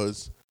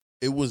was.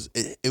 It was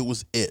it. It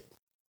was it.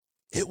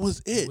 It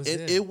was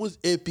it. It was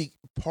it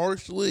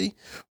partly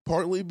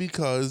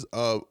because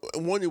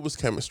one, it was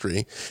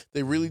chemistry.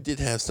 They really did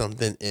have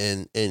something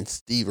in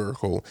Steve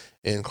Urkel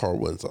and Carl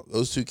Winslow.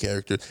 Those two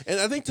characters, and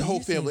I think the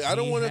whole family. I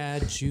don't want to.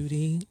 Had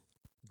Judy.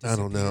 I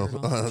don't know.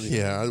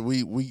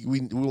 We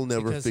will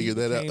never figure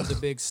that out. He became the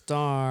big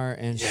star,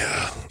 and she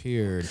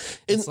disappeared.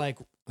 It's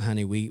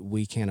honey,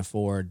 we can't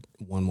afford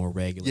one more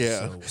regular.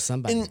 Yeah. So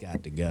somebody's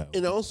got to go.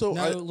 And also,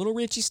 little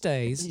Richie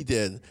stays. He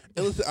did.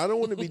 And listen, I don't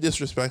want to be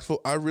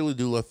disrespectful. I really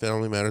do love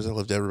Family Matters. I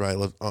loved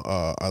everybody.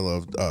 I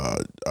loved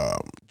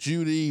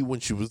Judy when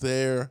she was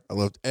there. I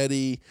loved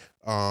Eddie.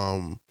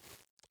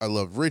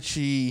 loved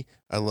Richie.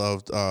 I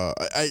loved.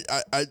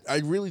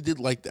 I really did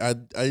like. I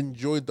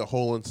enjoyed the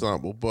whole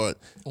ensemble, but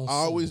I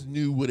always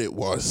knew what it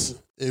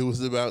was. It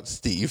was about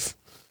Steve.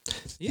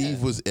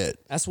 Steve was it.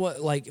 That's what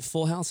like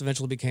Full House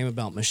eventually became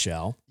about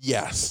Michelle.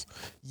 Yes.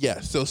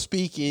 So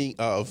speaking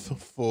of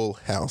Full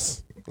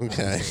House,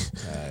 okay.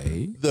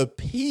 The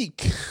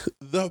peak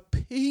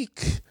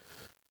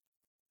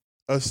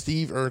of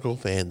Steve Urkel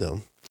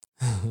fandom.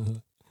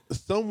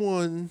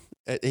 Someone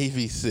at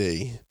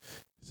ABC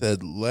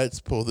said, let's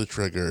pull the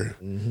trigger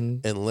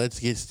and let's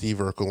get Steve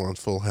Urkel on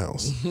Full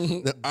House.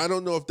 Now, I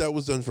don't know if that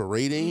was done for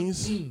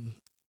ratings.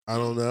 I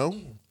don't know.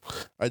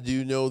 I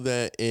do know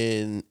that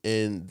in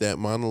that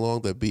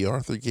monologue that B.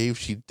 Arthur gave,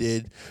 she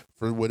did,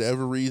 for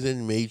whatever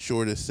reason, made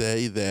sure to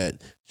say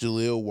that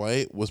Jaleel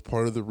White was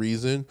part of the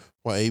reason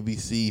why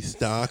ABC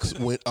stocks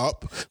went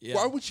up. Yeah.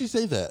 Why would she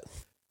say that?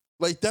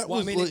 Like that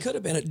was. I mean, it could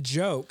have been a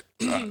joke.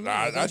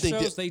 I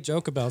think they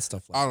joke about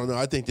stuff like that. I don't know.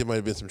 I think there might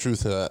have been some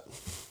truth to that.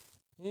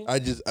 I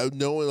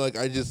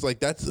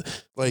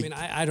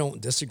don't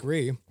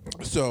disagree.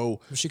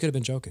 So she could have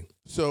been joking.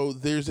 So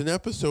there's an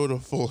episode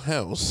of Full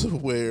House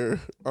where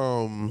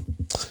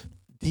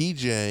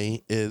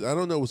DJ is, I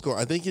don't know what's going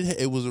on. I think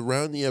it was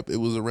around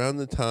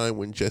the time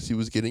when Jesse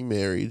was getting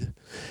married,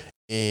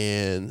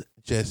 and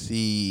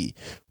Jesse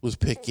was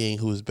picking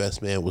who his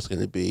best man was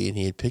going to be, and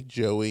he had picked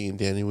Joey, and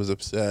Danny was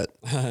upset,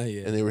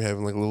 and they were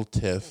having like a little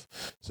tiff.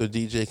 So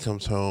DJ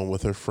comes home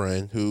with her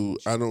friend, who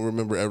I don't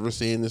remember ever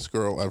seeing this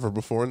girl ever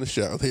before in the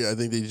show. I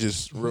think they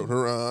just wrote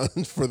her on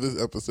for this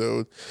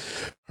episode.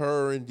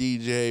 Her and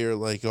DJ are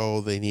like,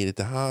 oh, they needed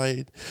to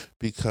hide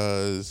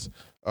because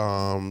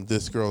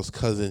this girl's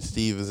cousin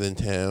Steve is in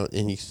town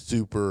and he's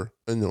super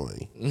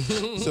annoying.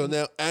 So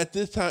now at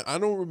this time, I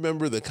don't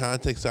remember the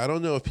context. I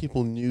don't know if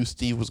people knew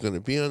Steve was going to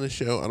be on the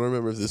show. I don't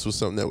remember if this was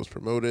something that was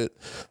promoted.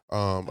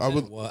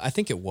 I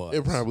think it was.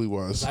 It probably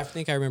was. I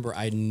think I remember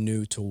I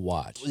knew to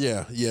watch.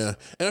 Yeah.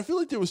 And I feel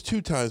like there was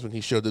 2 times when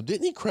he showed up.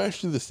 Didn't he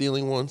crash through the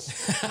ceiling once?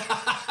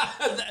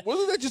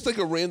 Wasn't that just like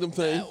a random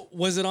thing?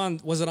 Was it on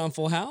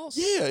Full House?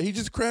 Yeah, he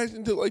just crashed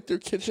into like their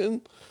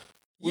kitchen.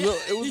 Yeah.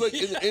 It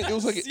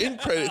was like an end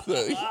credit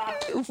thing,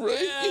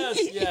 right?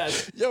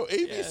 Yes. Yo,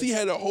 ABC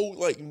had a whole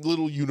like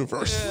little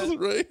universe,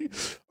 right?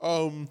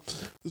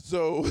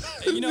 So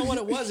you know what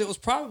it was? It was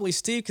probably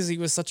Steve because he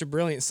was such a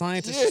brilliant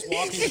scientist, just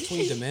walking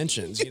between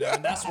dimensions. You know,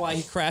 and that's why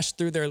he crashed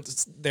through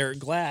their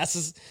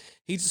glasses.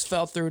 He just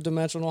fell through a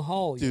dimensional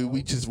hole. Dude,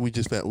 we just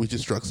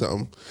struck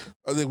something.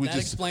 I think that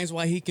explains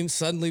why he can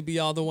suddenly be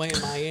all the way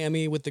in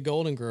Miami with the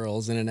Golden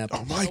Girls in an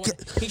episode. Oh my God.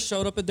 He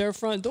showed up at their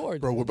front door.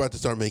 Bro, we're about to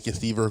start making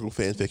Steve Urkel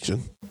fan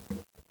fiction.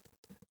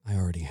 I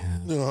already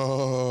have. Did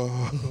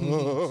I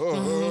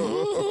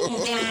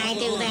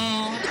do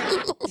that?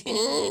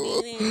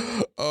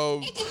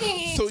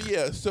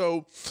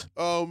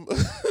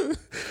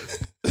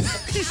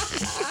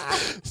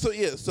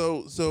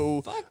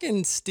 So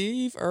fucking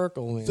Steve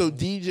Urkel, man. So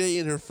DJ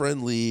and her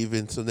friend leave,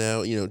 and so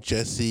now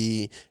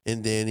Jesse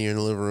and Danny are in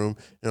the living room,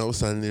 and all of a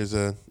sudden there's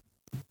the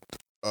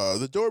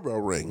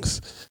doorbell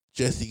rings.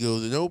 Jesse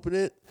goes and open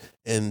it,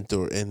 and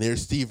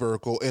there's Steve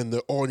Urkel, and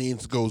the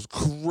audience goes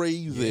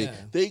crazy. Yeah.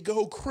 They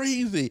go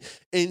crazy,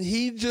 and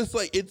he just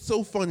like, it's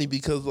so funny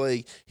because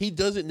like he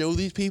doesn't know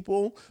these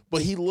people,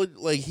 but he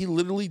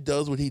literally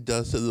does what he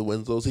does to the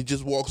Winslows. He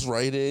just walks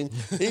right in.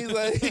 He's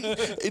like,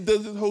 he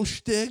does his whole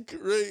shtick,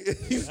 right?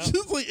 He's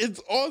just like,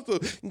 it's awesome.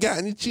 Got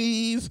any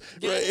cheese,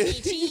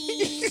 right?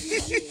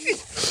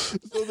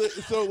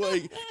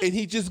 And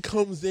he just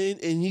comes in,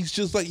 and he's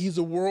just like, he's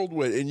a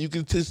whirlwind, and you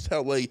can just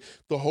tell like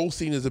the whole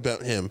scene is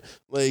about him.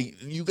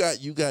 Like you got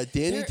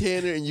Danny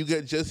Tanner and you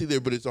got Jesse there,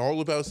 but it's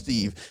all about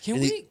Steve.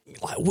 We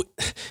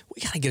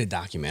gotta get a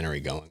documentary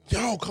going.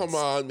 Yo, come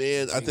on,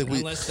 man!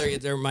 Unless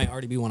there might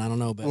already be one. I don't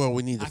know, but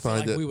we need to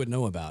find it. We would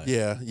know about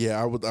it.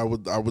 Yeah. I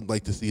would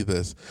like to see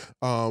this.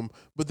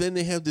 But then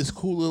they have this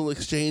cool little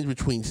exchange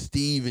between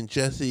Steve and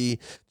Jesse.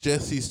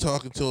 Jesse's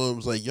talking to him,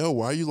 is like, "Yo,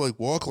 why you like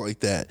walk like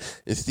that?"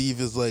 And Steve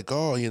is like,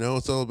 "Oh,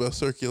 it's all about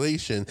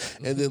circulation."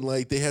 And then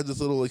like they have this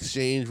little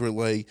exchange where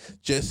like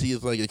Jesse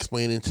is like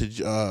explaining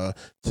to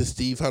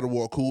Steve how to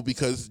walk cool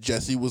because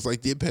Jesse was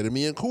like the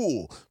epitome of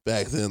cool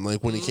back then,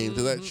 like when he came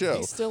to that show.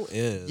 He still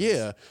is.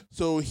 Yeah.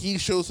 So he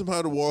shows him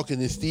how to walk,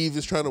 and then Steve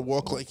is trying to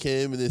walk like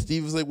him, and then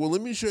Steve is like, "Well,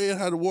 let me show you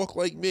how to walk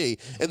like me."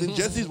 And then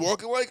Jesse's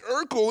walking like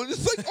Urkel, and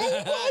it's like,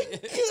 oh my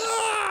God!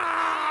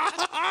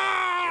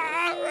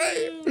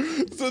 Right?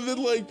 So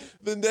then like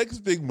the next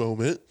big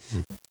moment,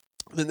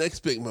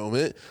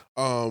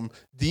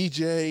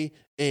 DJ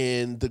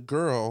and the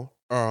girl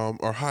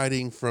are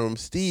hiding from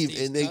Steve.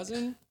 Steve's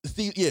cousin?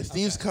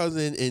 Steve's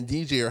cousin and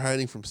DJ are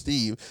hiding from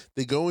Steve.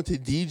 They go into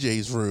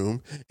DJ's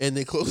room and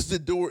they close the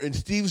door, and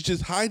Steve's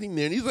just hiding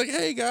there, and he's like,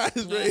 "Hey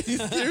guys," right? He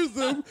scares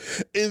them,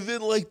 and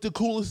then like the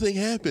coolest thing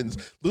happens.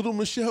 Little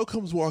Michelle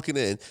comes walking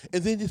in,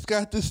 and then it's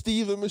got the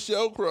Steve and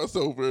Michelle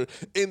crossover,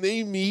 and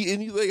they meet,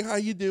 and he's like, "How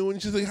you doing?"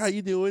 And she's like, "How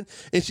you doing?"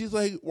 And she's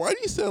like, "Why do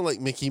you sound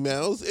like Mickey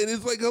Mouse?" And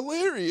it's like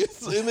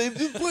hilarious, and they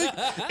just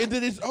like, and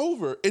then it's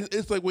over, and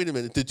it's like, wait a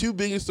minute, the 2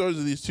 biggest stars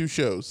of these 2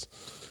 shows,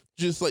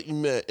 just like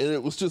met, and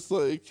it was just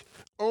like,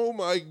 oh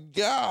my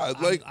God,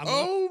 like,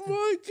 oh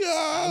my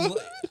God.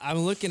 I'm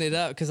looking it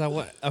up because I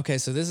want. Okay,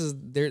 so this is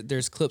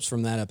there's clips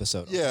from that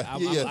episode. Yeah,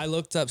 I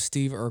looked up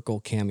Steve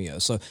Urkel cameo.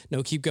 So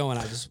no, keep going.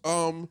 I just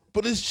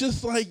but it's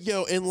just like,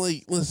 yo, and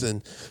like,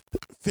 listen,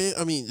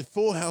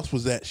 Full House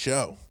was that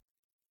show.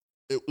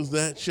 It was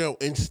that show,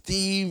 and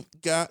Steve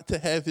got to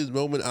have his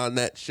moment on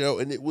that show,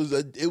 and it was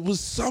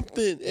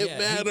something. It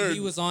mattered. He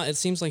was on. It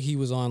seems like he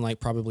was on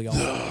like probably all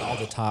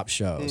the top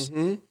shows,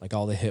 like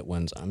all the hit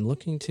ones. I'm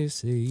looking to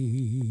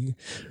see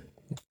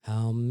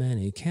how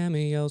many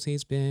cameos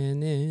he's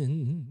been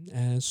in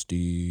as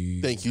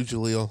Steve. Thank you,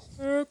 Jaleel.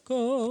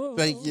 Urkel.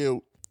 Thank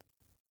you.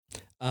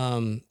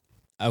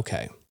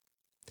 Okay.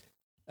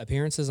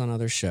 Appearances on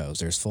other shows.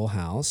 There's Full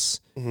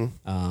House.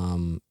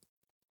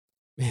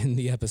 In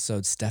the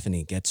episode,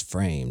 Stephanie Gets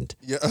Framed.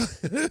 Yeah.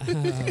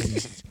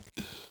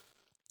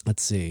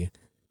 Let's see.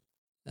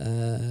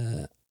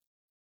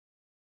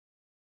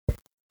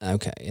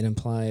 Okay, it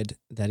implied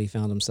that he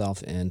found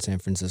himself in San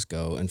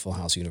Francisco in Full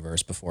House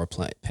universe before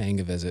paying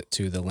a visit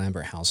to the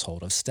Lambert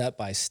household of Step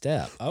by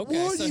Step.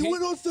 Okay, what? so he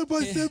went on Step by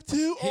Step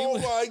too? Oh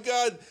my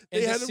God.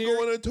 They had him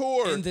go on a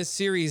tour. In the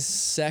series'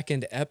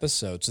 second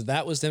episode. So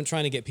that was them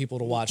trying to get people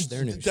to watch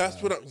their new show.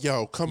 That's what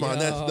yo, come on,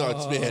 that's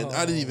nuts, man.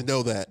 I didn't even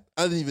know that.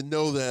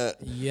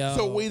 Yo.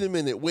 So wait a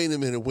minute.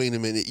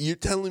 You're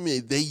telling me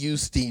they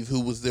used Steve,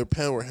 who was their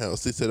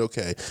powerhouse. They said,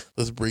 okay,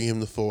 let's bring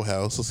him to Full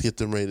House. Let's get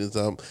them ratings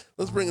up.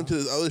 Let's bring him to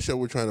this other show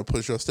we're trying to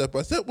push off Step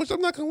by Step, which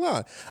I'm not going to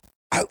lie.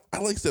 I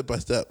like Step by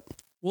Step.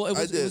 Well, it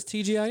was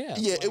TGIF.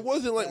 Yeah, it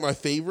wasn't like my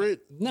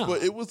favorite. No.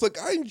 But it was like,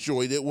 I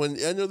enjoyed it. When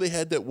I know they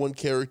had that one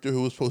character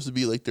who was supposed to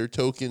be like their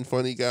token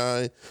funny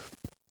guy.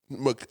 I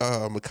don't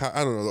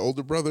know, the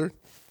older brother.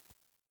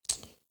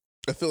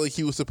 I feel like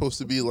he was supposed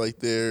to be like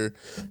their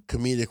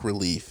comedic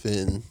relief,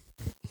 and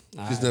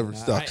just never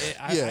stuck.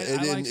 I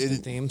liked the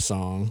theme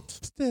song.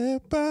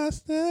 Step by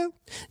step,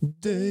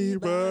 day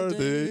by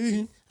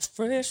day.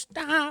 Fresh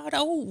start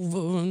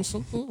over.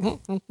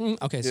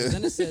 Okay, so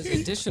then it says,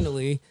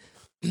 additionally,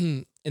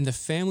 in the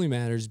Family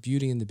Matters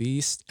Beauty and the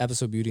Beast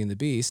episode, Beauty and the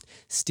Beast,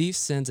 Steve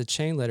sends a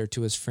chain letter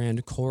to his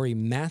friend Corey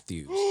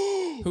Matthews,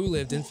 who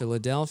lived in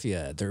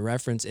Philadelphia. The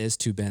reference is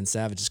to Ben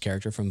Savage's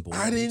character from Boy Meets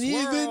World. I didn't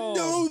even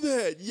know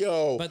that,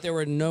 yo. But there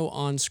were no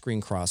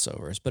on-screen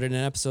crossovers. But in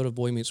an episode of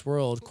Boy Meets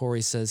World,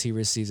 Corey says he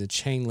receives a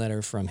chain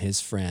letter from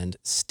his friend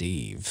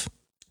Steve.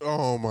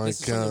 Oh my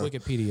This is God. on the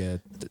Wikipedia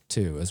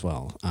too, as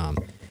well.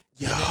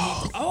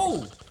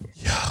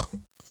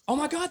 Oh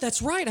my God,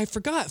 that's right. I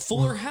forgot.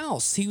 Fuller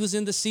House. He was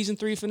in the season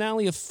 3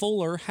 finale of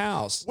Fuller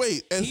House.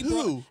 Wait, as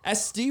who?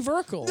 As Steve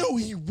Urkel. No,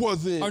 he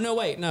wasn't. Oh no,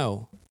 wait,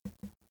 no.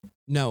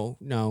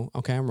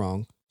 Okay, I'm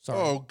wrong. Sorry.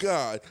 Oh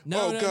God.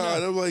 No.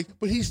 I'm like,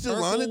 but he's still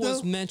on Urkel it though.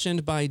 was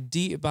mentioned by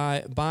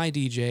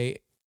DJ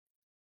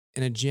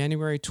in a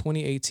January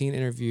 2018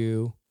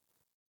 interview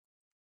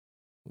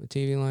with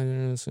TV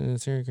Line.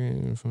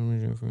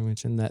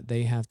 Mentioned that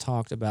they have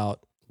talked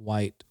about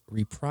White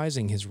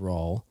reprising his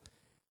role.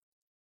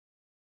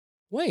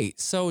 Wait,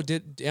 so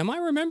am I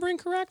remembering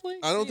correctly?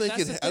 I don't think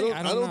it happened. I don't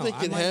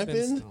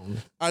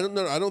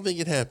know. I don't think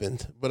it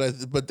happened.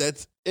 But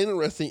that's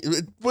interesting.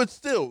 But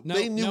still,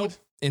 they knew it.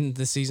 In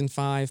the season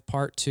 5,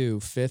 part 2,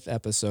 5th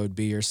episode,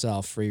 Be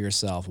Yourself, Free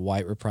Yourself,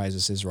 White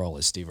reprises his role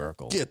as Steve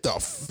Urkel. Get the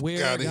fuck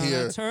We're out of gonna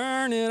here.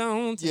 Turn it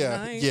on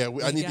tonight. Yeah.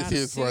 I need to see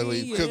this before I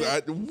leave. Because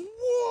what?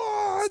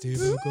 Steve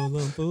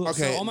Urkel.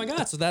 Okay. So, oh my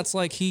God. So that's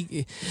like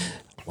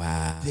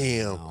wow.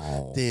 Damn.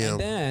 And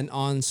then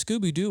on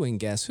Scooby-Doo and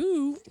Guess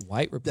Who,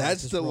 White reprises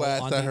That's his the role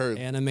last on I the heard.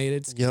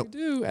 animated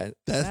Scooby-Doo. Yep.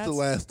 That's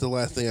the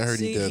last thing I heard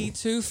he did. He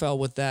too fell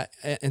with that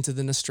into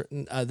the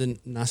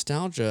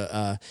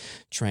nostalgia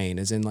train,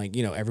 as in like,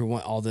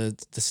 everyone, all the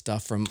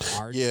stuff from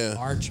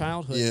our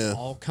childhood is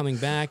all coming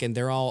back, and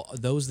they're all,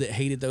 those that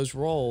hated those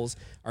roles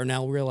are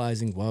now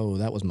realizing, whoa,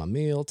 that was my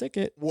meal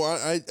ticket. Well,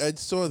 I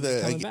saw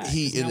that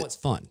now it's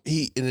fun.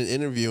 He in an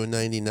interview in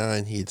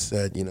 '99 he had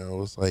said, it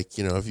was like,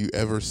 if you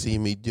ever see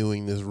me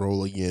doing this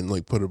role again,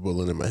 like put a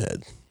bullet in my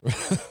head.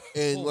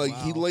 And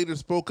he later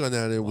spoke on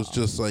that. And it was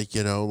just like,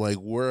 like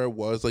where I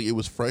was, like it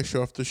was fresh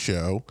off the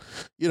show,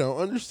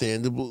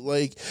 understandable,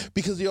 like,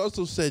 because he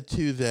also said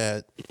too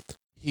that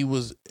he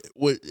was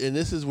and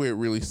this is where it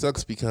really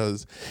sucks,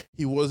 because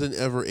he wasn't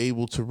ever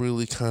able to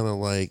really kind of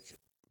like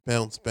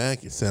bounce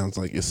back. It sounds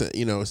like it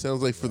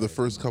sounds like for the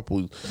first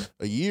couple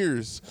of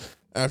years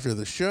after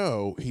the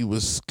show, he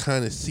was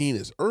kind of seen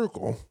as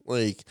Urkel.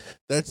 Like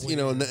that's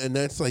and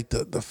that's like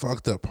the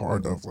fucked up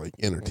part of like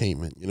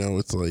entertainment.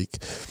 It's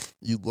like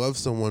you love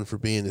someone for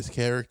being this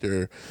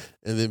character,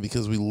 and then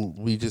because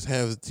we just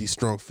have these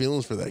strong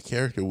feelings for that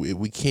character,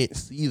 we can't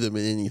see them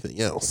in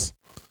anything else.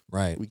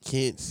 Right. We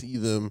can't see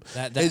them.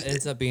 That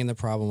ends up being the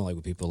problem, like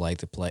when people like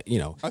to play,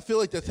 I feel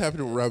like that's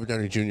happening with Robert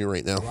Downey Jr.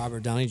 right now.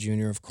 Robert Downey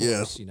Jr., of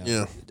course.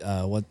 Yeah.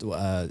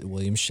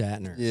 William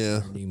Shatner.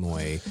 Yeah.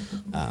 Nimoy,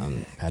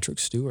 Patrick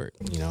Stewart.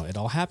 It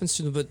all happens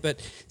to them.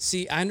 But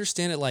see, I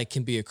understand it like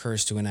can be a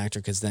curse to an actor,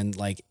 because then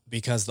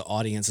because the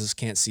audiences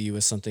can't see you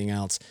as something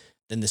else,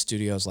 then the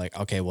studio's like,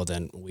 okay, well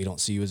then we don't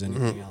see you as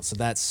anything else. So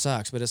that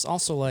sucks. But it's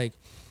also like,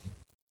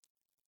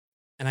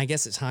 and I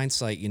guess it's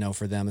hindsight, you know,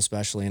 for them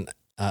especially. And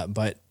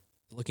but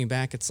looking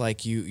back, it's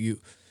like you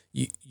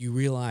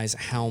realize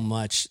how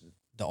much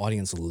the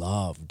audience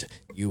loved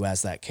you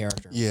as that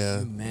character. Yeah.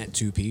 You meant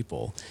to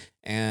people,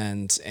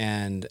 and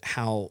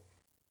how,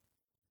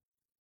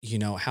 you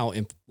know, how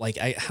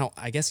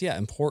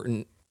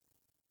important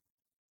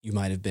you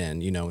might have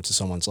been, you know, to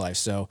someone's life.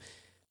 So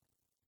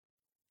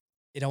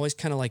it always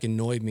kind of like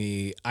annoyed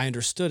me. I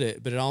understood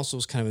it, but it also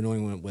was kind of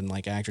annoying when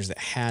like actors that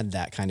had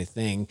that kind of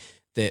thing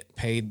that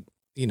paid,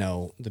 you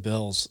know, the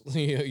bills,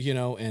 you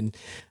know, and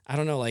I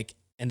don't know, like,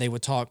 and they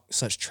would talk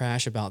such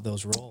trash about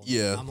those roles.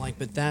 Yeah. I'm like,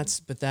 but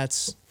that's,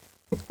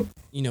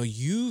 you know,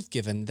 you've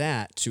given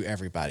that to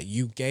everybody.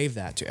 You gave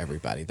that to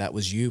everybody. That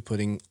was you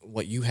putting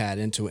what you had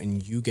into it,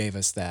 and you gave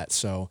us that.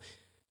 So,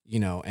 you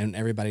know, and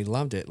everybody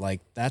loved it.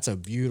 Like, that's a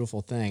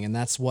beautiful thing. And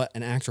that's what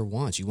an actor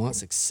wants. You want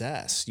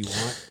success. You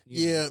want,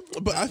 Yeah,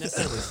 but not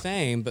necessarily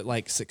fame, but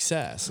like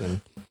success.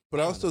 And But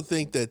I also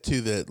think that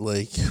too, that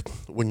like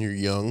when you're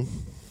young,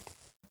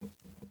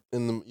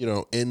 in the, you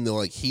know, in the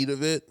like heat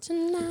of it,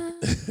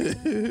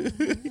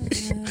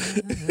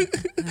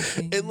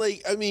 and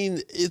like, I mean,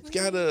 it's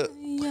gotta,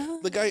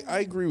 like, I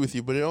agree with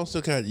you, but it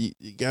also you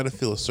gotta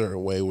feel a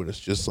certain way when it's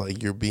just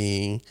like you're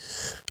being,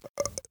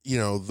 you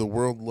know, the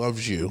world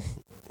loves you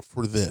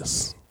for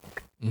this,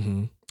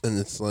 and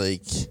it's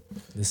like,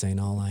 this ain't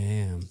all I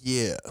am.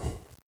 yeah,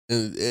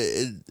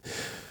 and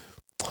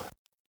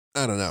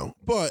I don't know,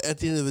 but at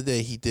the end of the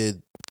day, he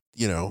did,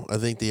 you know, I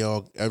think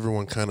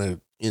everyone kind of,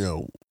 you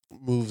know,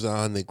 moves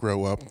on, they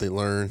grow up, they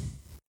learn,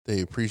 they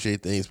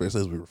appreciate things,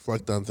 especially as we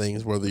reflect on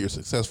things, whether you're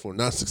successful or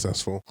not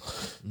successful.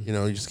 You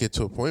know, you just get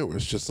to a point where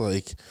it's just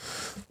like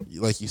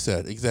you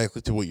said,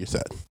 exactly to what you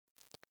said.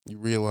 You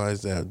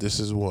realize that this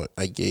is what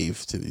I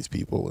gave to these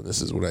people, and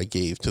this is what I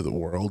gave to the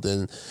world.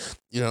 And,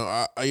 you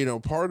know, I you know,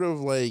 part of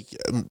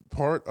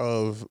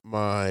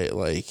my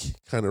like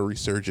kind of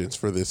resurgence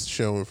for this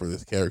show and for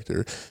this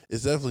character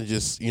is definitely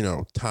just, you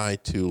know,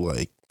 tied to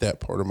like that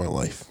part of my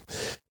life.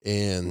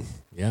 And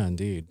yeah,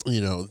 indeed,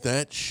 you know,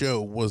 that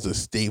show was a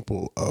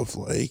staple of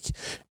like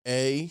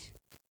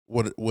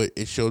what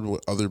it showed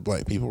what other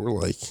black people were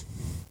like.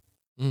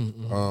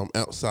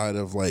 Outside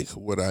of like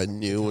what I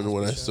knew and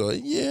what I saw,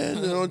 yeah,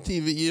 and on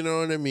TV, you know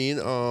what I mean.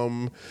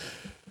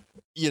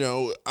 You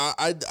know,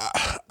 I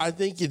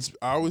think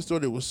I always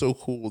thought it was so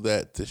cool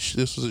that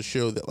this was a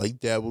show that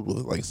like dabbled with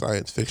like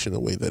science fiction the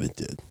way that it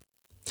did.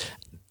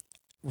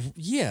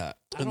 Yeah,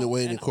 and the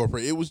way it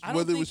incorporated it was,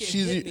 whether it was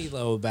cheesy. Hit me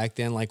though back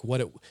then, like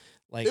what it.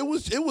 Like, it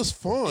was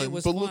fun,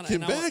 but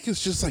looking back,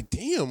 it's just like,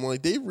 damn,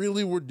 like they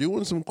really were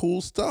doing some cool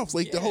stuff.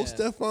 Like the whole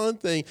Stefan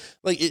thing,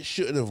 like it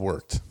shouldn't have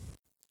worked.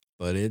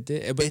 But it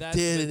did. But it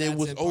did, and it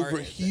was over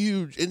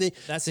huge. And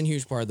that's in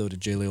huge part though to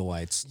Jaleel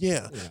White's.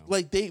 Yeah, you know,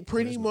 like they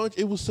pretty much,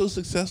 it was so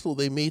successful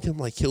they made him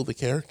like kill the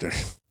character.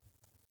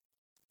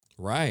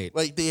 Right.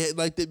 Like they had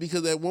like that,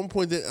 because at one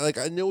point that, like,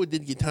 I know it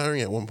did get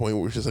tiring at one point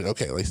where it's just like,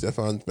 okay, like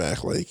Stefan's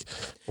back, like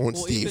I want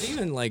Steve. But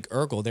even like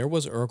Urkel, there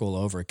was Urkel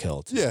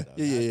overkill too. Yeah,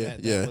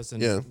 that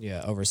wasn't,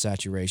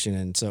 oversaturation.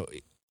 And so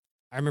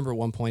I remember at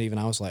one point even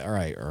I was like, all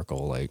right,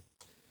 Urkel, like,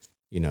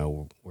 you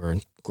know, we're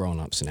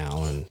grown-ups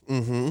now and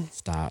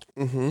stop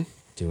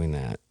doing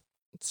that.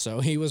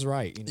 So he was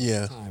right. You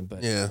know, at the time,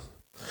 but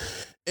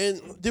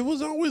and there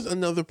was always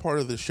another part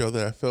of the show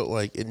that I felt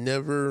like I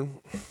feel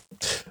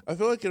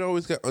like it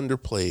always got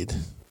underplayed,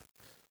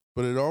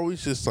 but it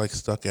always just like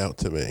stuck out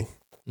to me.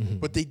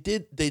 But they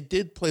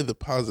did play the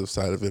positive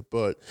side of it,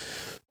 but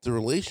the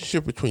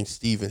relationship between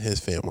Steve and his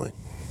family.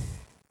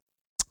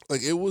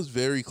 Like, it was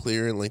very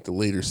clear in like the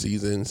later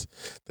seasons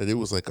that it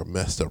was like a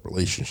messed up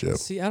relationship.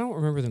 See, I don't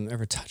remember them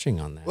ever touching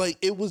on that. Like,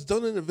 it was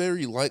done in a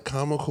very light,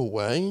 comical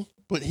way,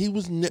 but he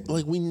was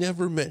like, we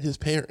never met his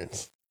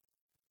parents.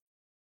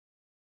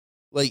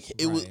 Like,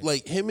 it was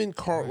like him and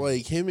Carl,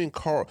 like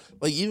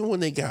even when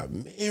they got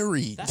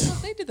married.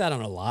 They did that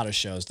on a lot of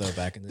shows though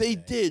back in the day.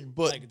 They did,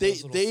 but like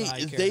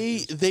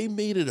they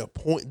made it a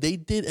point. They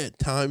did at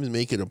times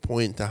make it a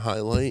point to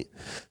highlight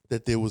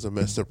that there was a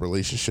messed up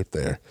relationship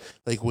there.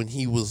 Like when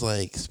he was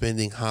like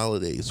spending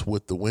holidays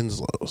with the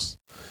Winslows.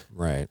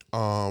 Right.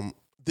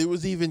 There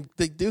was even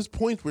there's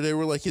points where they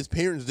were like his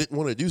parents didn't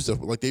want to do stuff,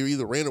 like they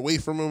either ran away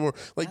from him or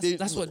like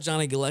that's what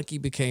Johnny Galecki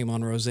became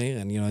on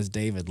Roseanne, you know, as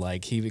David.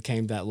 Like he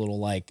became that little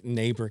like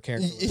neighbor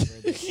character.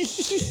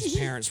 His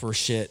parents were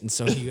shit, and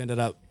so he ended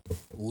up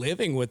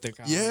living with the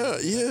guy.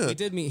 Yeah. We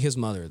did meet his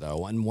mother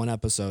though in one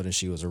episode, and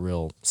she was a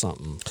real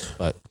something.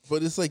 But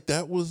it's like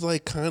that was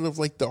like kind of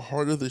like the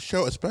heart of the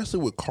show, especially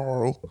with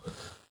Carl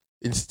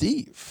and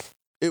Steve.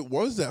 It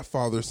was that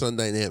father-son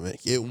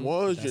dynamic. It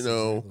was, that's you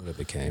know, exactly what it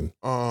became.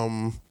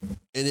 And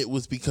it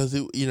was because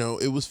it, you know,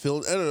 it was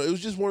filmed. I don't know. It was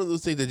just one of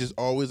those things that just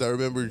always, I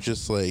remember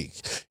just like,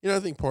 you know,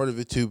 I think part of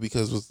it too,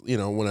 because was, you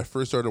know, when I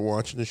first started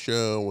watching the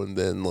show and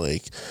then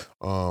like,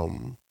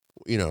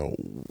 you know,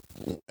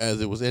 as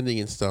it was ending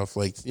and stuff,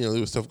 like, you know,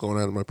 there was stuff going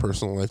on in my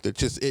personal life that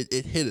just,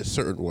 it hit a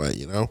certain way,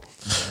 you know?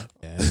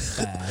 Yeah,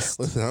 bad. podcast.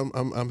 Listen,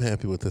 I'm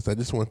happy with this. I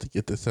just want to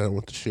get this out. I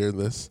want to share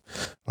this.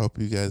 I hope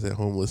you guys at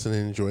home listen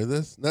and enjoy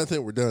this. Not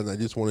that we're done. I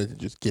just wanted to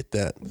just get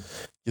that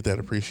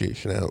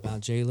appreciation out.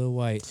 About J-Lo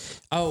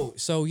White. Oh,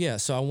 so yeah.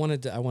 So I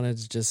wanted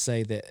to just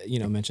say that,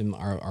 mention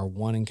our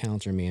one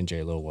encounter, me and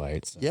J-Lo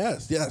White. So.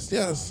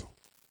 Yes.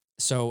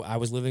 So I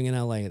was living in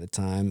LA at the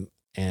time,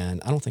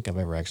 and I don't think I've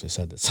ever actually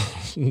said this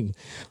on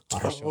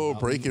our show. Oh,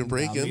 breaking.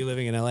 Me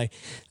living in LA.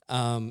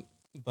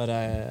 But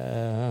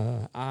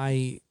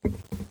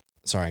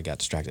sorry, I got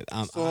distracted.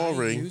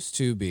 Sorry. I used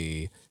to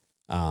be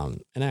an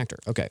actor.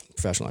 Okay,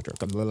 professional actor.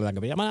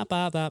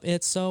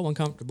 It's so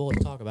uncomfortable to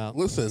talk about.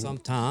 Listen.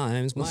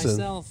 Sometimes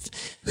myself.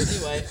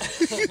 Anyway.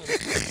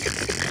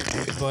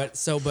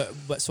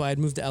 So I had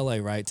moved to LA,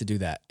 right, to do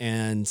that.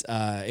 And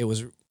it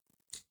was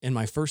in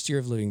my first year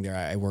of living there,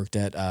 I worked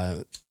at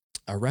a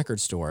record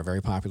store, a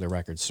very popular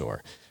record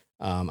store.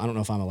 I don't know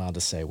if I'm allowed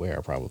to say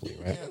where, probably,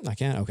 right? Yeah. I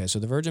can? Okay, so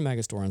the Virgin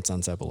Mega Store on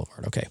Sunset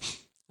Boulevard. Okay.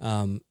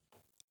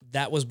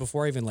 That was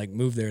before I even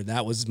moved there.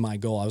 That was my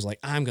goal. I was like,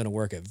 I'm going to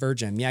work at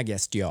Virgin Mega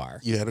Store.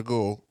 You had a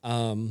goal.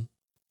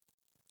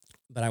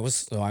 But I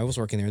was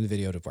working there in the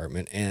video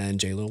department, and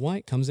J-Lo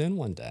White comes in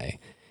one day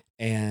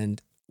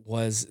and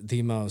was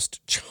the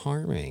most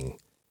charming,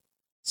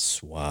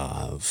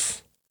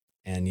 suave,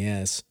 and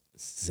yes,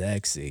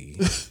 sexy.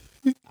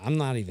 I'm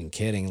not even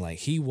kidding.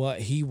 He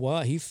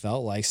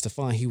felt like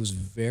Stefan. He was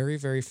very,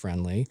 very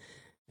friendly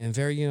and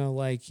very,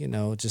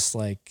 just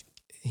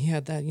he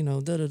had that,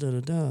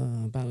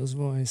 da-da-da-da-da about his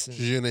voice.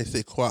 Je ne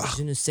sais quoi.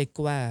 Je ne sais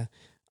quoi.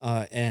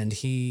 And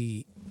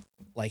he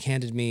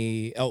handed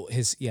me,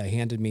 his,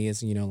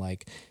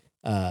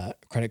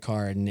 credit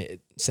card, and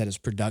it said his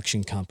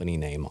production company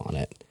name on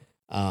it.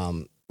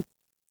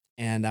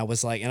 And I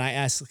was like, and I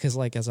asked, because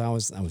as I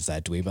was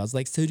that dweeb, I was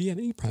like, so do you have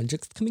any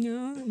projects coming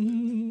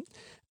on?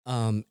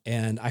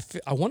 And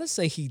I want to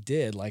say he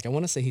did. I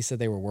want to say he said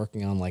they were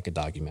working on a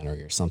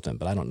documentary or something,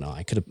 but I don't know.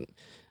 I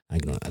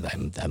don't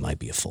know. That might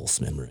be a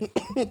false memory,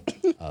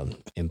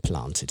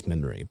 implanted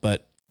memory.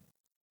 But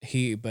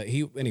he,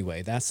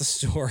 anyway, that's the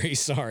story.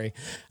 Sorry.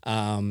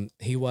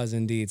 He was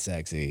indeed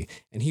sexy,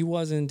 and he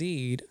was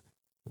indeed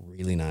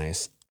really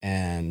nice.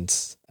 And,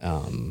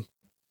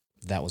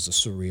 that was a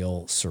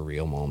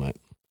surreal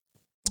moment.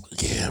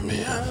 Yeah,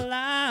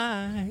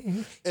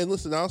 man. And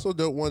listen, I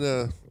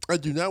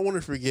do not want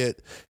to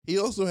forget, he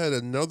also had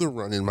another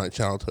run in my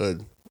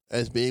childhood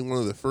as being one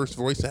of the first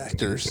voice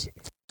actors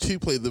to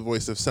play the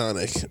voice of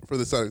Sonic for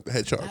the Sonic the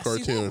Hedgehog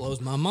cartoon. That blows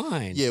my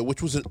mind. Yeah,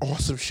 which was an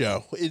awesome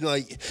show. It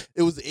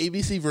was the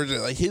ABC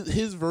version.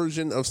 His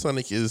version of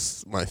Sonic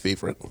is my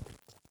favorite.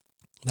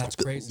 That's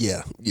crazy.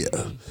 Yeah.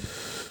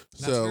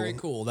 That's very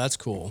cool. That's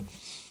cool.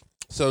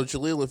 So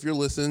Jaleel, if you're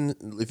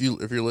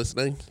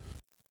listening,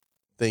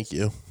 thank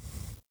you.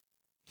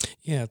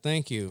 Yeah,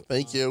 thank you.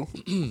 Thank you.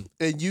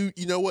 And you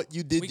know what?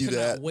 You did do that. We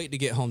cannot wait to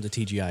get home to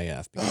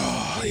TGIF.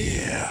 Oh,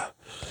 yeah.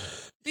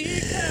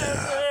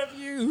 Because of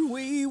you,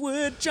 we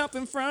would jump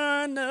in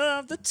front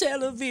of the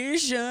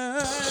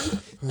television.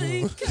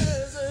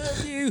 Because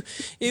of you,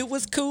 it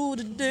was cool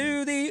to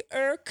do the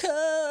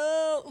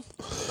Urkel.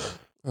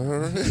 All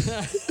right.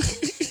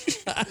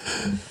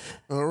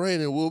 All right,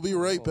 and we'll be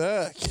right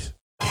back.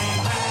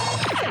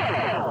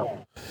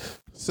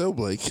 So,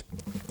 Blake.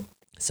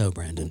 So,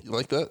 Brandon. You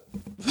like that?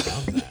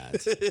 Love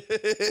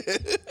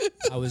that.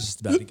 I was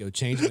just about to go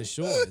change my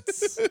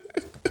shorts.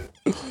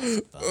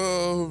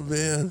 Oh,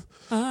 man.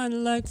 I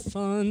like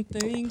fun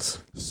things.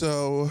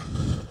 So.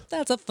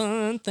 That's a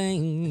fun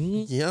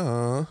thing.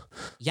 Yeah.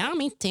 Yeah,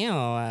 me too.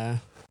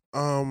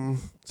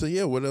 So,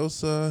 yeah, what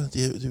else? Like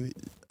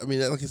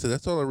I said,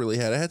 that's all I really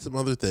had. I had some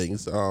other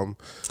things.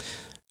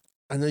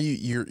 I know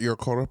you're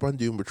caught up on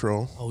Doom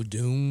Patrol. Oh,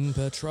 Doom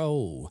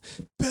Patrol.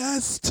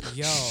 Best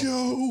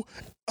show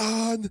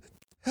on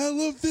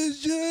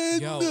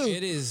television. Yo,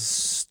 it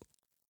is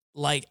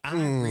I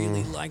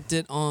really liked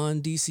it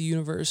on DC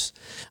Universe.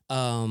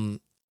 And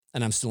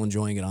I'm still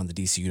enjoying it on the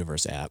DC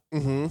Universe app.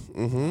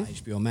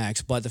 HBO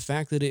Max. But the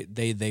fact that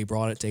they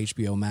brought it to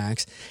HBO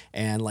Max,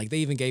 and they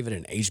even gave it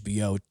an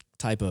HBO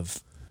type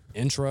of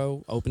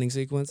intro opening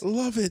sequence.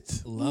 Love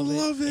it.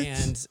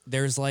 And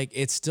there's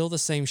it's still the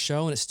same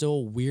show, and it's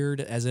still weird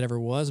as it ever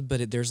was,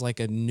 but there's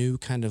a new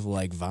kind of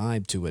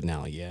vibe to it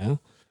now. Yeah.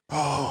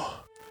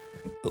 Oh,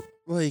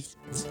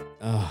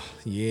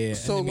 yeah.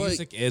 So and the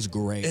music is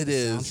great. It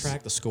is.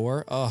 Soundtrack, the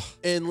score. Oh.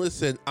 And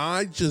listen,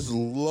 I just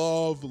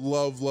love.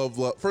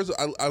 First,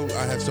 I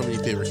have so many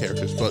favorite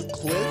characters, but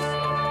Cliff,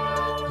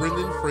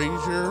 Brendan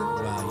Fraser.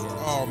 Wow,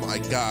 yeah. Oh my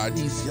God,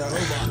 he's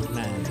Robot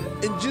Man.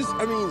 And just,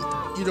 we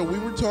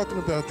were talking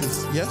about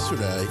this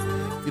yesterday.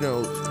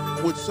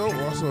 What's so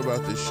awesome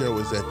about this show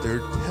is that they're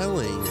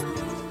telling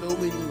so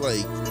many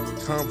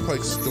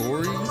complex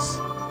stories,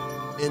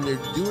 and they're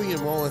doing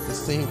them all at the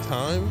same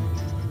time.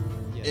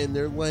 Yeah. And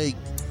they're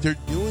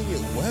doing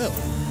it well.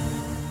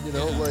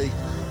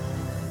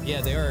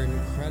 Yeah, they are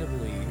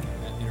incredibly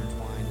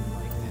intertwined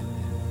and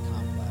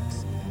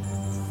complex.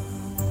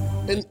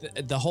 And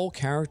The whole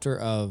character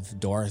of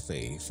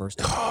Dorothy, first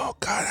of all. oh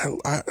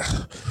god,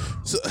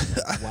 so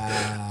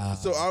Wow.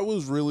 so I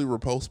was really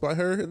repulsed by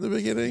her in the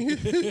beginning.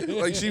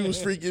 Like she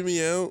was freaking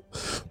me out.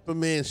 But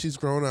man, she's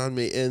grown on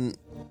me, and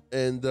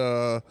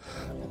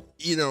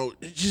you know,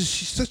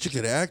 she's such a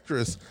good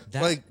actress.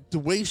 Like the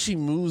way she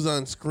moves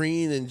on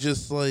screen, and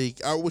just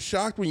like I was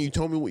shocked when you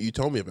told me what you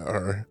told me about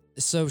her.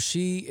 So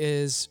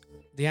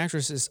the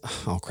actress is,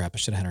 oh crap, I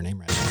should have had her name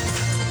right.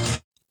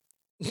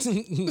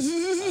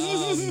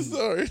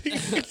 Sorry.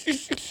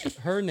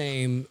 Her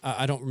name,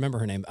 I don't remember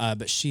her name,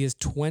 but she is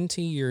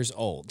 20 years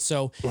old.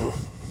 So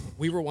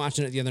we were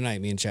watching it the other night,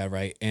 me and Chad,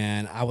 right?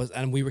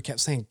 And we kept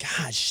saying,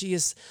 God, she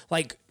is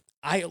like,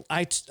 I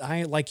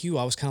like you,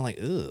 I was kind of like,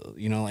 ugh,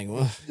 you know, like,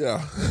 ugh, Yeah.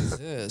 what is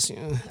this?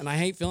 Yeah. And I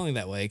hate feeling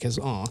that way because,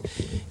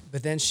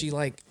 but then she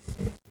like,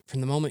 from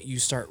the moment you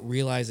start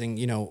realizing,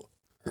 you know,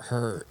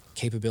 her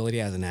capability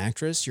as an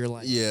actress, you're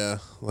like, Yeah.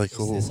 Like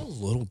is this a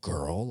little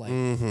girl? Like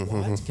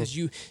what? Because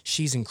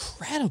she's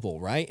incredible,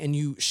 right?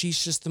 And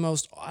she's just the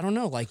most, I don't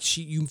know, like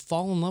you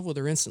fall in love with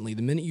her instantly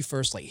the minute you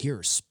first like hear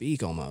her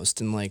speak almost.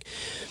 And like,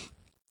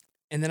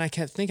 and then I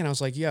kept thinking, I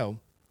was like, yo,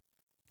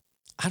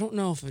 I don't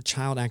know if a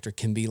child actor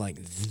can be like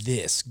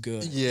this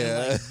good.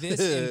 Yeah. And like this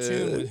in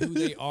tune with who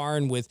they are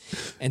and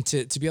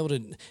to be able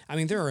to, I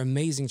mean, there are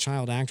amazing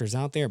child actors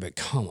out there, but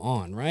come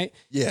on, right?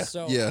 Yeah,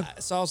 So, yeah.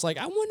 So I was like,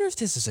 I wonder if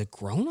this is a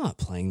grown up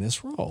playing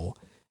this role.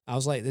 I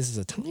was like, this is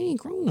a tiny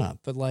grown up,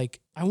 but like,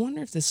 I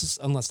wonder if this is,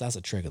 unless that's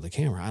a trick of the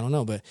camera. I don't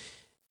know. But,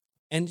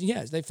 and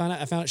yeah, I found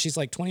out she's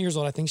like 20 years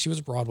old. I think she was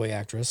a Broadway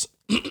actress.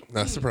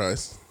 Not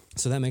surprised.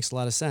 So that makes a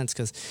lot of sense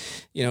because,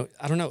 you know,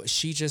 I don't know.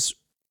 She just,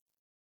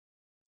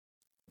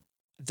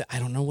 I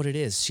don't know what it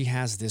is. She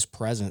has this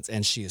presence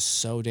and she is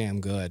so damn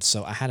good.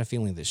 So I had a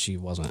feeling that she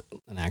wasn't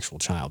an actual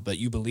child, but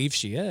you believe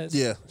she is.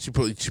 Yeah. She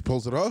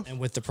pulls it off. And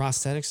with the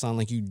prosthetics on,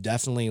 like you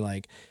definitely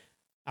like,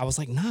 I was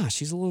like, nah,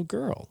 she's a little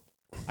girl.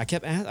 I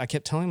kept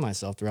telling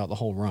myself throughout the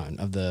whole run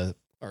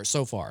or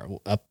so far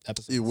up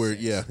episode.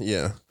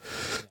 Yeah.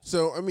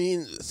 So, I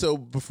mean,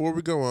 before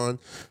we go on,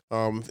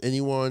 if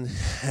anyone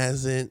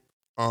hasn't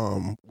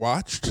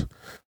watched,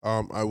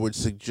 I would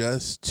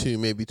suggest to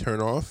maybe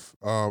turn off.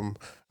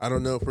 I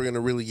don't know if we're going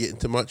to really get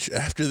into much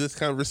after this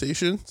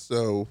conversation.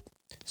 So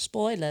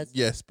Spoilers.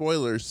 yeah,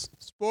 spoilers.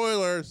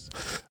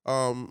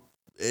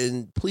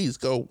 And please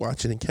go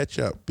watch it and catch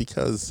up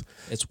because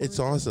it's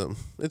awesome.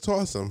 It's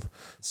awesome.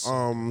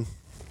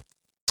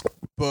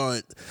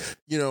 But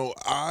you know,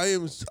 I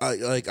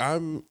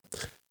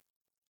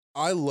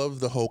love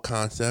the whole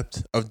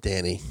concept of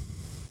Danny.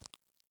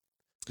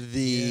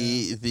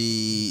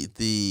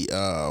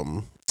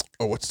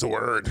 What's the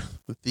word?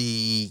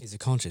 He's a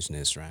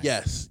consciousness, right?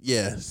 Yes,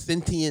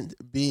 sentient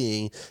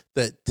being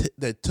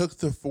that took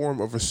the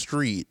form of a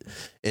street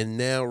and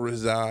now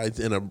resides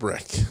in a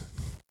brick.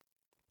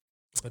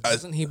 But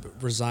doesn't he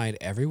reside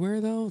everywhere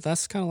though?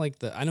 That's kind of like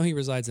I know he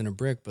resides in a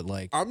brick, but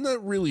like I'm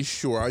not really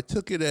sure. I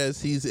took it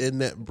as he's in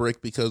that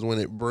brick because when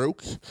it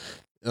broke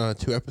 2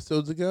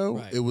 episodes ago,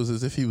 right. It was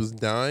as if he was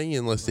dying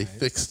unless they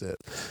fixed it.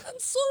 I'm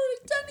sorry,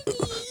 Danny.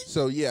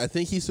 So yeah, I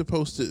think he's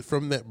supposed to,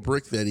 from that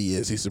brick that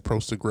he's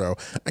supposed to grow.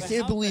 I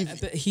can't believe.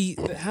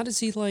 But how does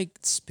he like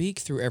speak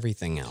through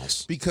everything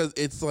else? Because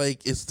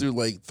it's through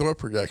like thought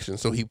projection.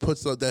 So he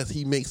puts that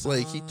he makes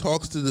like he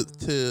talks to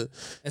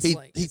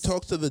he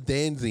talks to the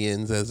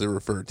Danzians as they're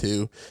referred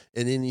to,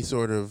 and any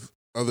sort of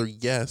other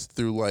guests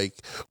through like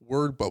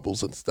word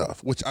bubbles and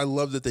stuff, which I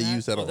love that they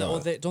use that a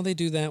lot. Don't they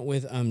do that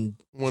with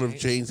one of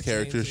Jane's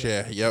characters?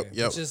 Yeah. Yep.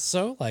 Which is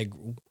so like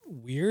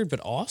weird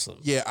but awesome.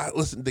 Yeah,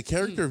 listen, the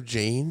character of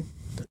Jane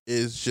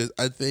is just,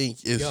 I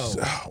think, is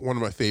one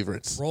of my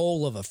favorites.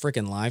 Role of a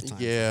freaking lifetime.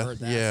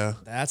 Yeah.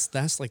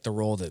 That's like the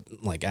role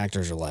that like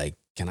actors are like,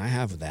 can I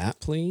have that,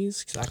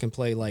 please? Because I can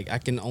play like I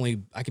can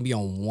be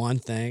on one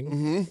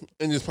thing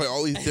and just play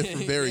all these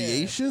different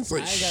variations.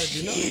 Like, I ain't gotta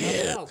do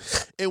nothing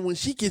else. And when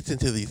she gets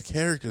into these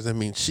characters, I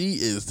mean, she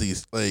is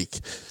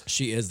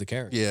she is the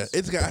character. Yeah,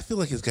 I feel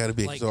like it's got to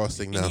be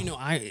exhausting now. You know,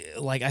 I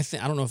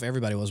don't know if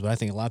everybody was, but I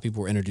think a lot of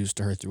people were introduced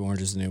to her through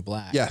Orange Is the New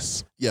Black.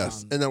 Yes.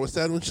 And I was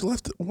sad when she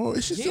left. Well,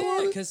 is she still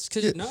on it?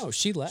 Because no,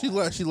 she left.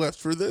 She left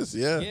for this.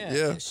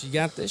 Yeah. She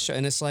got this show,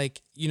 and it's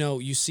like, you know,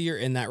 you see her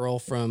in that role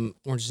from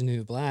Orange Is the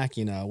New Black,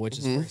 you know, which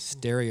is very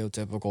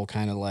stereotypical,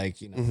 kind of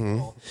like, you know,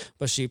 role.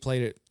 But she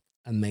played it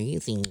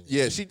amazing.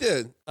 Yeah, she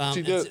did.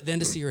 She did. Then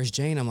to see her as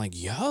Jane, I'm like,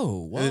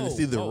 yo, whoa. And then to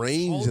see the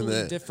range totally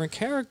in that. different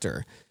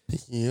character.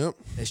 Yep.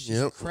 It's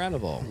just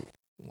incredible.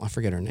 I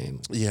forget her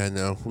name. Yeah,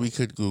 no, we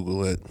could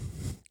Google it,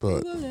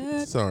 but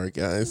sorry,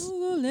 guys.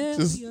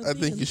 I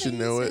think you should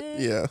know it.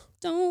 Yeah.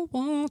 Don't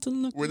want to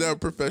look. We're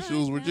not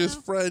professionals. We're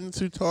just friends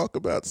who talk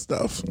about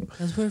stuff.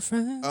 'Cause we're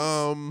friends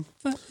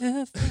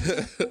forever.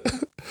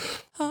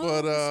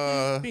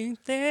 But you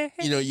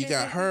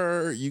got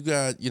her, you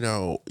got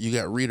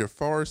Rita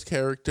Farr's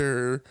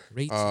character,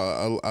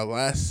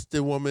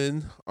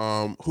 Elasti-Woman,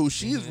 who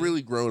she has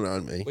really grown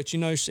on me. But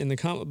in the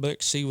comic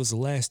book, she was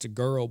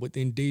Elastigirl, but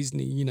then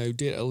Disney,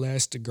 did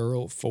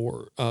Elastigirl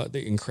for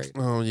the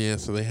Incredible. Oh yeah,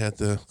 so they had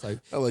to. I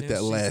like that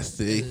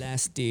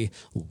Elasti.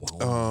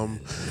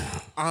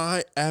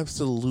 I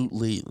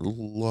absolutely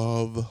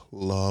love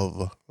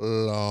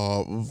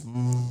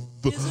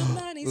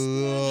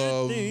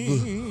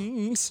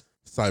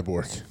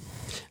Cyborg.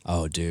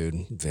 Oh,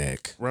 dude,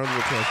 Vic. Round of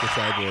applause for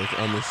Cyborg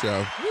on the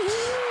show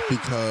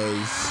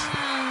because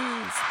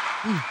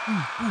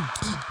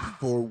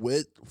for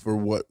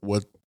what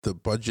the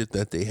budget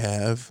that they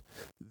have,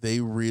 they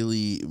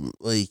really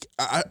like.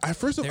 I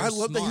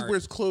love that he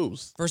wears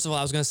clothes. First of all,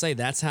 I was gonna say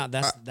that's how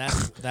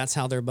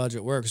their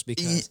budget works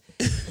because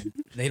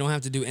they don't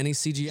have to do any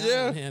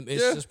CGI on him.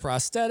 It's just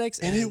prosthetics,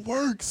 and it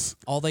works.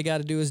 All they got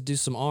to do is do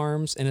some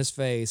arms in his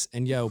face,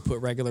 and put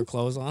regular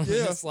clothes on him.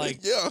 It's like,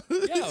 it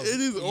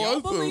is awesome.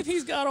 You believe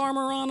he's got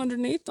armor on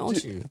underneath,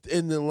 don't you?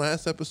 In the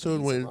last episode,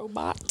 he's when a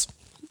robot.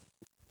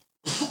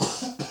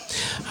 Oh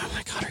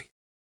my God,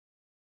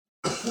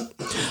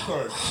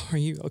 are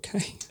you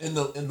okay? In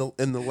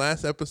the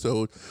last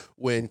episode,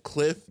 when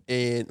Cliff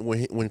and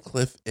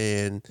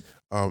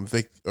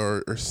Vic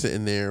are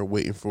sitting there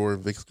waiting for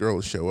Vic's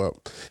girl to show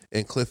up,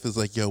 and Cliff is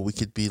like, "Yo, we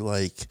could be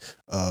like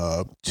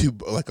a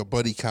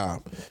buddy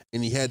cop,"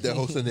 and he had that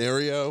whole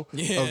scenario of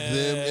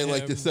them in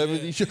like the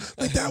 '70s show.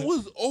 Like that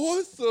was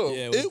awesome.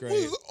 Yeah, it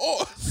was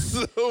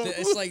awesome.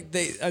 It's like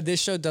this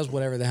show does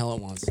whatever the hell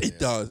it wants to do. It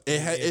does.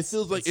 It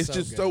feels like it's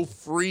just so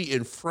free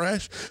and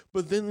fresh.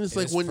 But then it's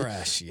like when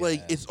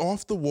it's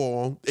off the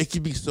wall, it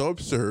can be so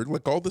absurd.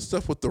 Like all the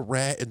stuff with the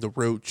rat and the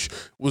roach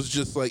was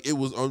just like it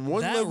was on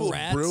one level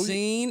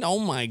brilliant. Scene, oh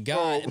my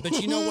God.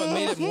 But you know what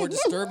made it more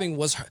disturbing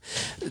was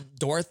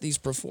Dorothy's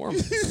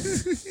performance.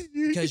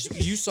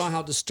 Because you saw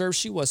how disturbed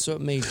she was, so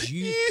it made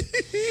you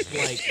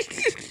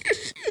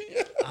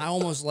I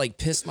almost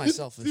pissed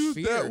myself in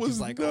fear.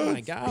 Because oh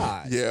my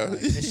God. Yeah. And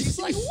she's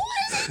like, what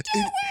is it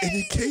doing? And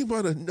it came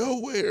out of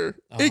nowhere.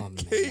 And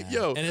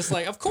it's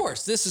like, of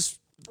course, this is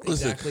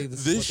exactly what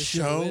the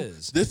show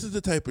is. This is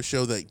the type of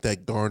show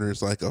that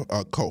garners like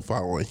a cult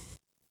following.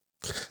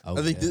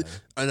 I think,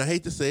 and I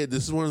hate to say it,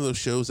 this is one of those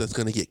shows that's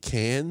going to get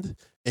canned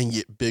and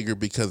get bigger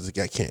because it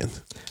got canned.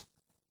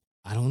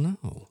 I don't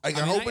know. I you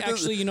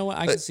know what?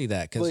 I can see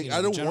that because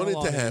I don't want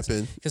it to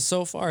happen. Because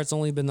so far, it's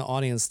only been the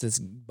audience that's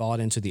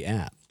bought into the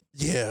app.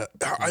 Yeah,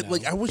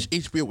 I wish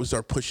HBO would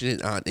start pushing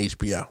it on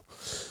HBO,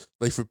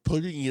 like for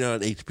putting it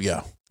on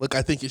HBO. Like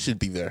I think it should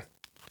be there.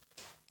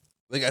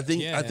 Like I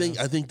think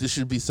this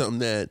should be something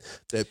that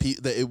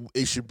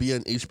it should be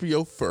on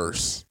HBO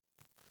first.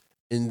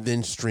 And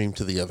then stream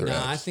to the other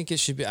apps. I think it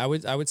should be. I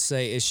would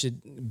say it should,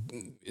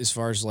 as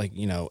far as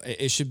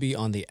it should be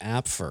on the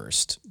app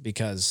first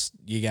because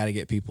you got to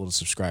get people to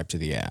subscribe to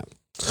the app,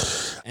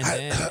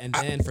 and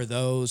then for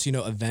those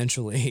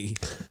eventually,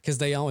 because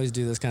they always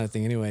do this kind of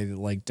thing anyway.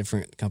 Like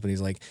different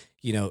companies,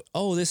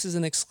 oh, this is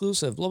an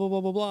exclusive, blah blah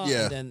blah blah blah.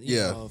 Yeah, and then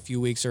a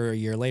few weeks or a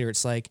year later,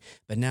 it's like,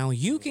 but now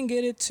you can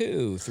get it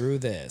too through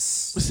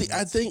this. But see,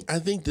 I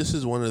think this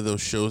is one of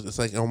those shows. It's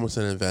like almost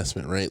an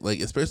investment, right?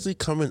 Like especially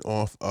coming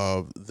off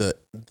of the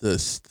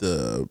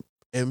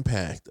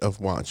impact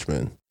of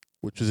Watchmen,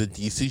 which was a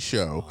DC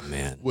show. Oh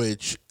man,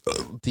 which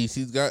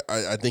DC's got.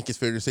 I think it's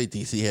fair to say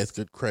DC has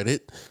good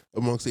credit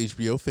amongst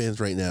HBO fans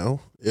right now.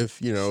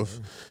 If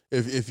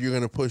if you're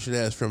gonna push it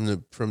as from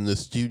the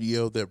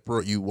studio that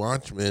brought you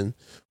Watchmen,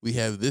 we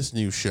have this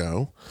new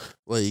show.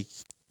 Like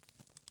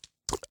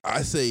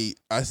I say,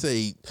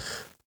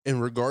 in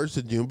regards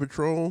to Doom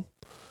Patrol,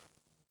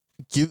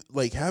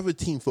 have a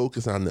team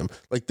focus on them.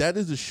 Like that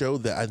is a show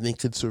that I think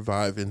could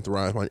survive and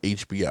thrive on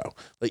HBO.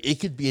 Like it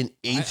could be an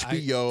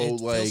HBO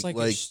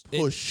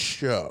push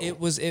show. It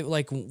was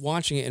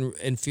watching it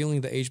and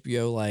feeling the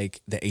HBO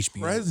the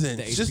HBO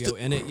presence, the HBO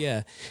in it.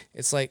 Yeah,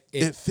 it's like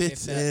it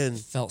fits in.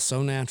 Felt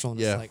so natural.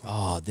 And it's like,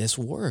 oh, this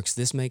works.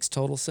 This makes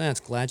total sense.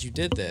 Glad you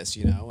did this.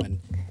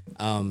 And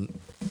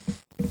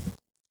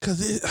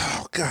because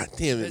God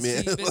damn it,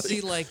 man.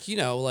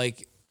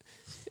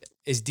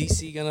 Is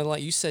DC gonna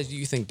you said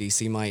you think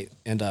DC might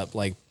end up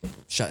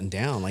shutting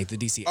down the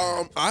DC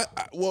app?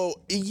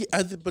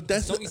 But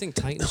that's don't you think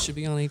Titans should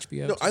be on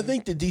HBO? No, I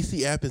think the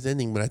DC app is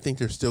ending, but I think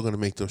they're still going to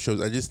make those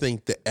shows. I just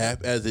think the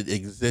app as it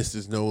exists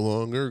is no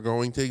longer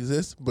going to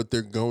exist, but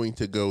they're going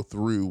to go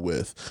through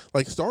with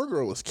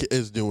Stargirl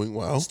is doing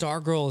well.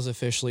 Stargirl is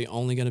officially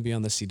only going to be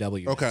on the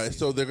CW. Okay,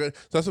 so they're going. So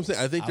that's what I'm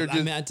saying. I think I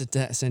meant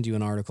to send you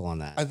an article on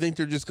that. I think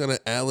they're just going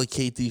to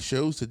allocate these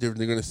shows to different.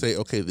 They're going to say,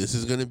 okay, this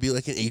is going to be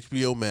like an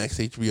HBO Max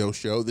HBO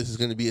show. This is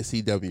going to be a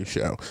CW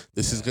show.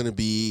 This is going to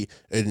be be,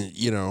 and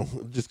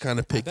just kind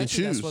of pick and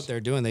choose. That's what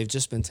they're doing. They've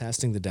just been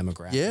testing the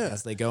demographic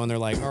as they go, and they're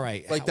like, all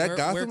right, like that where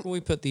Gotham, can we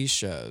put these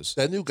shows?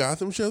 That new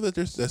Gotham show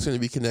that's going to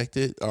be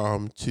connected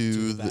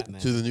to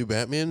the new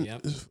Batman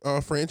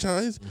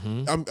franchise.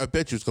 Mm-hmm. I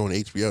bet you it's going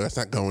to HBO. That's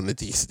not going to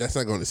DC. That's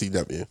not going to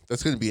CW.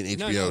 That's going to be an HBO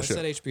no, show.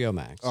 It's at HBO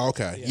Max. Oh,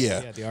 okay,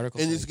 yeah. The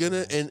article, and it's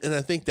gonna, and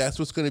I think that's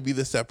what's going to be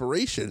the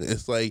separation.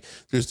 It's like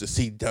there's the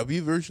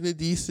CW version of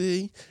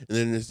DC, and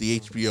then there's the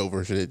HBO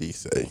version of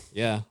DC.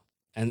 Yeah.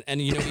 And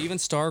even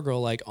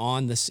Stargirl, like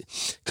on this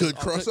could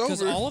cross over,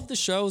 because all of the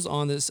shows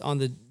on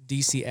the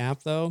DC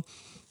app, though,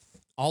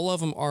 all of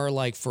them are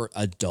like for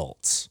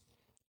adults.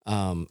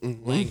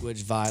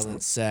 Language,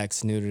 violence,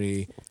 sex,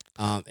 nudity.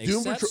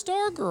 Except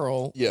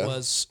Stargirl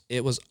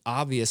was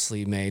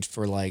obviously made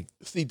for like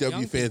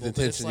CW fans'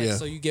 attention. Like,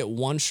 so you get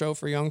one show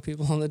for young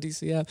people on the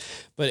DC app,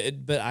 but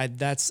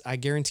I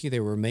guarantee they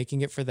were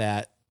making it for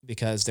that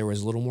because there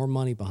was a little more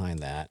money behind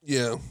that.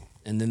 Yeah.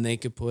 And then they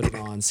could put it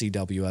on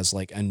CW as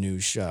like a new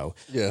show.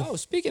 Yeah. Oh,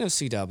 speaking of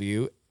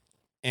CW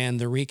and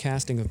the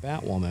recasting of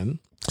Batwoman.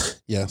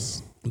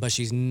 Yes. But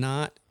she's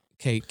not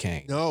Kate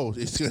Kane. No,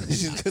 she's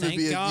going to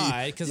be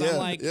God, because I'm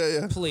like,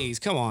 please,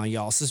 come on,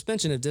 y'all.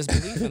 Suspension of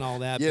disbelief and all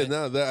that.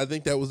 Yeah, I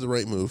think that was the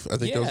right move. I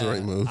think that was the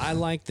right move. I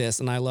like this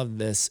and I love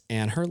this.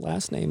 And her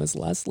last name is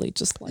Leslie,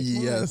 just like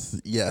mine.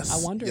 Yes.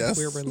 I wonder if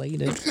we're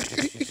related.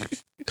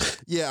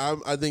 Yeah,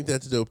 I think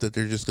that's dope that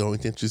they're just going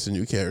to introduce a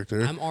new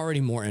character. I'm already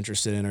more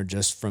interested in her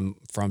just from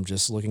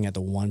just looking at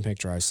the one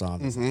picture I saw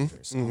of this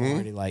actress. So I'm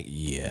already like,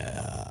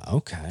 yeah,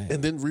 okay.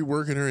 And then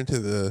reworking her into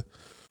the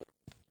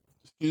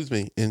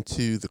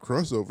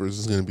crossovers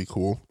is going to be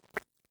cool.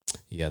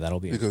 Yeah, that'll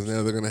be because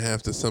now they're going to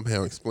have to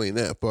somehow explain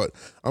that. But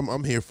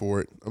I'm here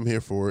for it.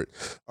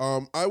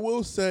 I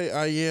will say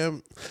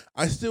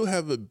I still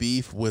have a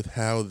beef with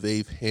how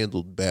they've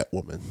handled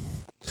Batwoman.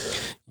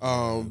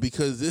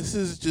 Because this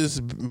is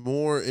just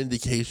more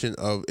indication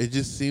of, it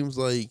just seems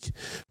like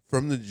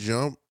from the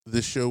jump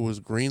the show was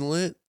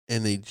greenlit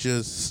and they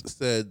just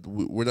said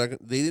we're not.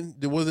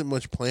 There wasn't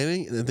much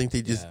planning, and I think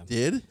they just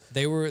did.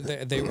 They were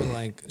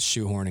like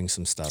shoehorning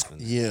some stuff in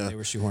there. Yeah, they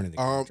were shoehorning the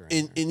character.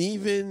 And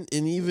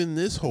even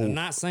this whole. I'm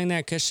not saying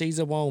that because she's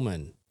a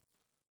woman.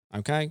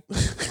 Okay,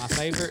 my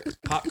favorite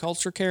pop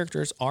culture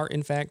characters are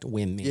in fact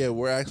women. Yeah,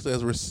 we're actually I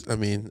know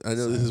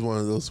this is one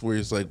of those where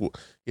it's like,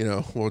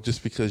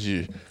 just because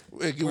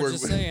we're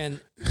just saying,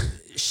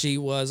 she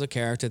was a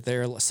character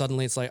there.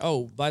 Suddenly, it's like,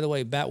 oh, by the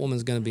way,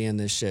 Batwoman's going to be in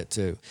this shit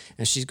too,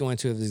 and she's going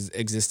to have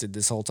existed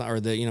this whole time,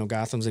 or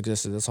Gotham's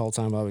existed this whole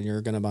time. But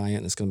you're going to buy it,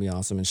 and it's going to be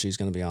awesome, and she's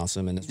going to be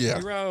awesome, and it's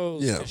Ruby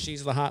Rose. Yeah,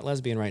 she's the hot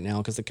lesbian right now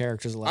because the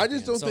character's a lesbian. I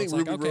just don't think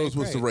Ruby Rose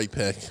was the right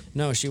pick.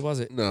 No, she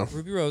wasn't. No,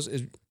 Ruby Rose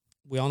is.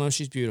 We all know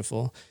she's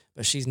beautiful,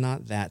 but she's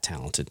not that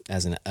talented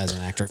as an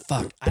actor.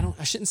 Fuck,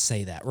 I shouldn't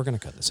say that. We're gonna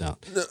cut this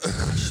out. No.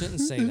 I shouldn't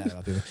say that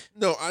about people.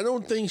 No, I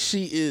don't think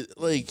she is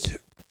like.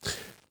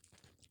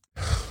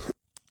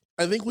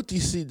 I think with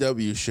these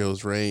CW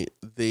shows, right?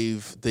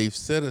 They've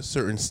set a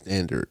certain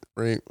standard,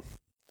 right?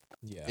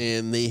 Yeah.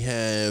 And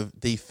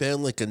they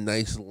found like a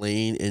nice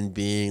lane in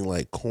being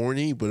like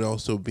corny, but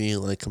also being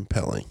like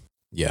compelling.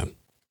 Yeah.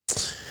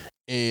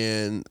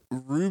 And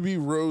Ruby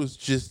Rose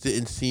just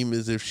didn't seem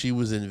as if she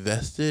was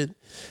invested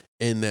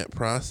in that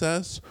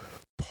process,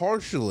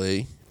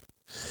 partially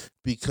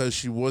because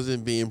she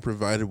wasn't being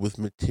provided with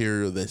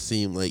material that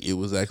seemed like it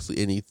was actually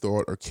any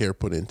thought or care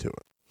put into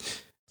it. Does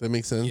that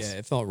make sense? Yeah,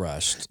 it felt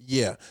rushed.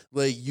 Yeah,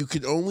 like you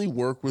could only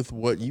work with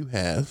what you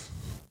have.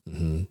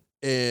 Mm-hmm.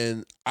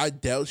 And I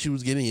doubt she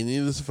was getting any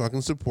of this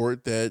fucking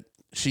support that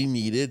she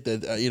needed.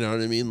 That you know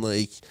what I mean?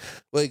 I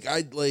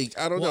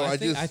don't know. I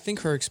think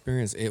her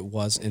experience, it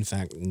was in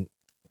fact.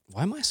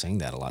 Why am I saying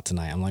that a lot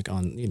tonight? I'm like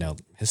on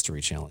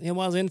History Channel. It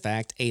was in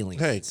fact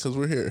aliens. Hey, because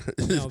we're here.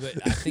 No,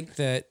 but I think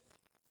that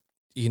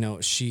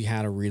she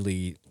had a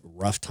really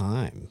rough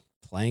time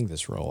playing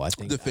this role. I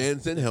think the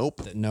fans didn't help.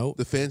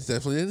 The fans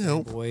definitely didn't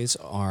help. Boys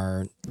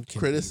are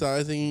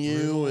criticizing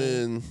you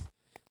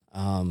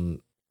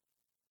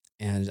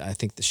and I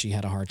think that she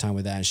had a hard time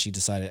with that, and she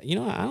decided, I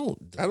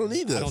don't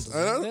need this.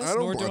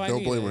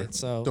 Don't blame her.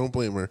 So don't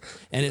blame her.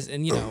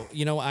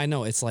 I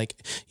know it's like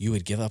you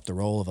would give up the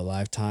role of a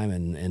lifetime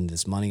and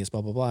this money is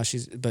blah blah blah.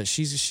 She's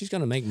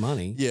gonna make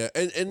money. Yeah,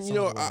 and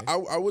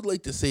I would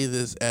like to say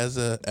this as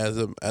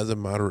a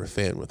moderate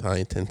fan with High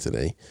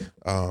Intensity.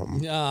 We're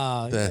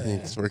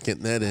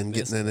getting that in.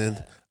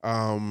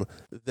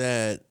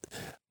 That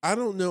I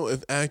don't know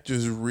if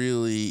actors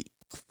really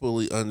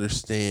fully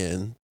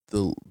understand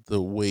the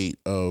weight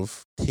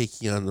of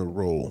taking on the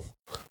role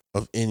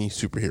of any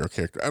superhero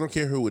character. I don't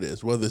care who it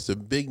is, whether it's a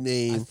big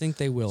name, I think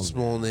they will,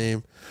 small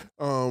name.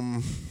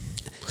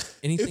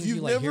 Anything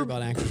you hear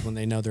about actors when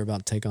they know they're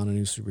about to take on a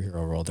new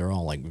superhero role, they're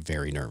all like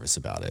very nervous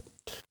about it.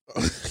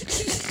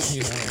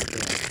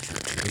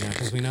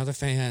 Because we know the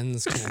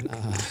fans can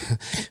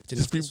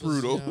just be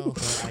brutal.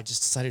 But I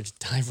just decided to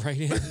dive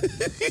right in.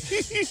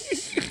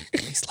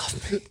 Please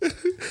love me.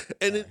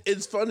 And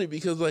it's funny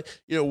because we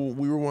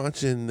were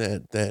watching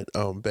that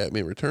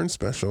Batman Returns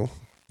special.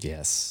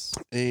 Yes.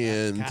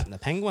 And Cat and the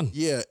Penguin.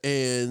 Yeah,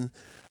 and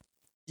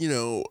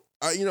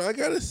I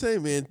gotta say,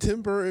 man,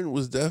 Tim Burton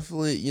was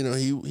definitely,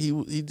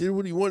 he did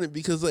what he wanted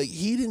because like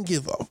he didn't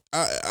give up.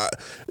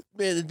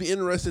 Man, it'd be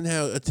interesting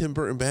how a Tim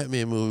Burton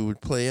Batman movie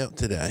would play out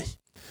today.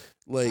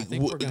 Like, I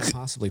think we're gonna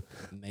possibly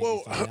maybe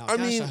find out.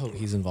 I hope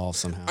he's involved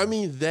somehow. I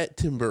mean, that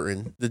Tim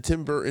Burton, the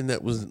Tim Burton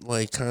that was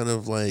like kind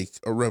of like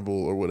a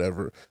rebel or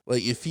whatever.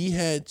 Like, if he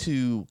had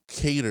to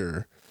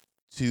cater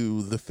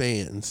to the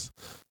fans,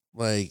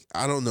 like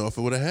I don't know if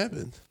it would have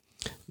happened.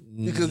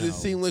 Because it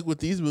seemed like with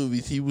these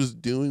movies, he was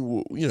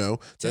doing,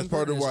 that's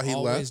part of why he left.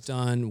 Always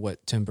done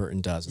what Tim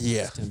Burton does.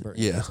 Yeah, Tim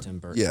Burton yeah, Tim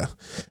Burton. Yeah,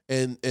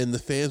 and the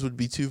fans would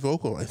be too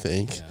vocal, I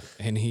think. Yeah.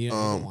 And he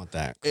didn't want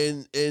that.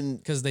 And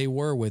because they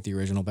were with the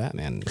original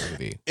Batman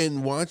movie.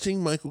 And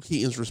watching Michael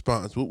Keaton's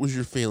response, what was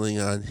your feeling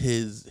on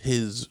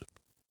his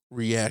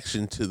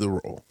reaction to the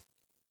role?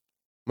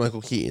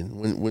 Michael Keaton,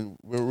 when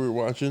we were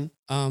watching.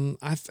 I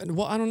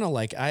don't know.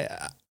 Like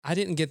I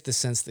didn't get the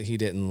sense that he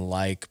didn't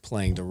like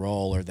playing the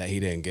role or that he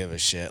didn't give a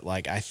shit.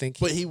 Like I think,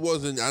 but he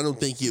wasn't. I don't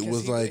think it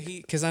was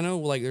because I know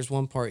like there's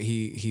one part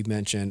he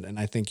mentioned, and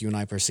I think you and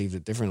I perceived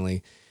it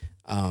differently.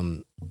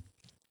 How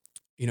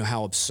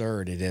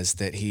absurd it is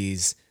that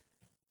he's,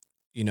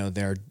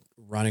 they're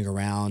running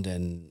around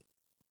and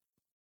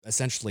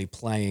essentially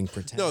playing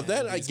pretend. No,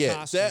 that I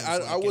get. That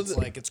I wasn't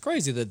like it's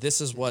crazy that this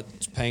is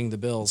what's paying the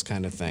bills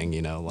kind of thing,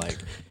 like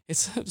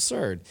it's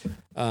absurd.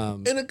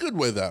 In a good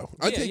way though.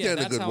 I take that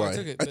in a good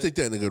way. I take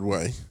that in a good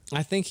way.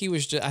 I think he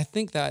was just I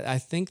think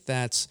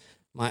that's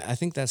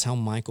how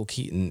Michael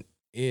Keaton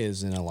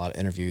is in a lot of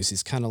interviews.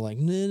 He's kind of like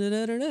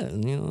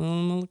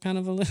I'm kind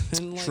of a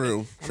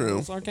true.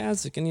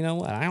 sarcastic, and you know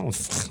what? I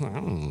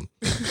don't.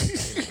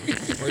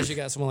 Whereas you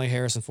got someone like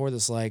Harrison Ford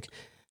that's like,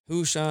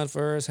 who shot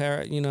first,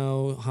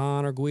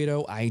 Han or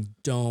Guido? I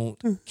don't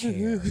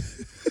care.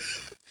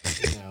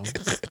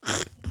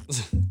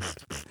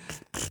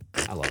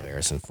 I love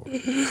Harrison Ford.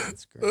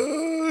 It's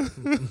great.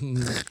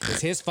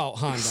 It's his fault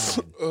Han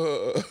died.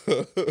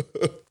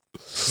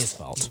 His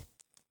fault.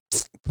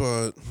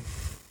 But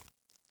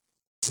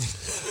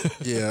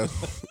yeah,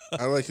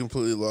 I like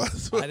completely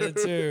lost. I did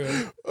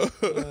too.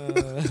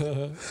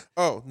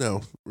 Oh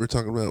no, we're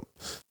talking about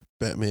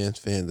Batman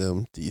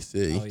fandom,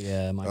 DC. Oh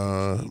yeah,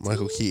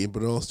 Michael Keaton.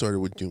 But it all started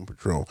with Doom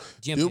Patrol.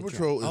 Doom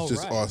Patrol is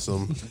just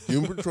awesome.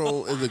 Doom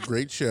Patrol is a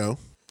great show.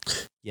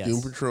 Yes.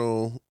 Doom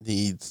Patrol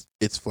needs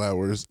its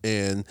flowers,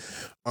 and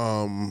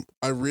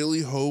I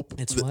really hope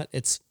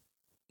it's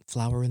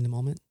flower in the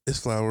moment. It's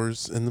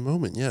flowers in the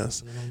moment,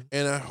 yes.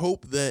 And I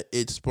hope that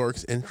it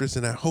sparks interest,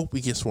 and I hope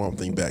we get Swamp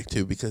Thing back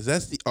too, because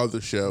that's the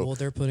other show. Well,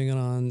 they're putting it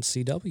on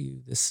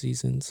CW this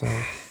season, so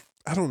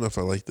I don't know if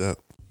I like that.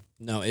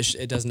 No,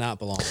 it does not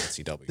belong on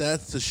CW.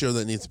 That's the show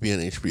that needs to be on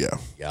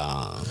HBO.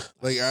 Yeah,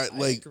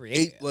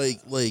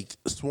 like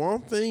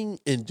Swamp Thing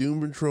and Doom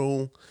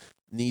Patrol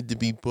need to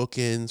be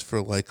bookends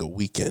for like a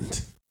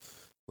weekend.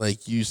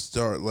 Like you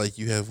start, like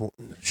you have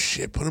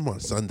shit. Put them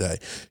on Sunday.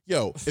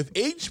 Yo, if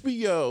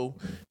HBO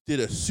did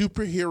a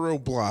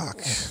superhero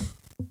block,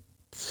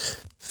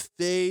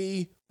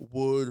 they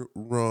would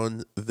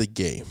run the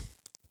game.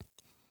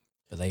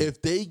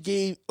 If they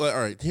gave, all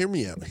right, hear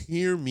me out.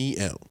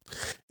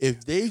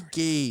 If they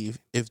gave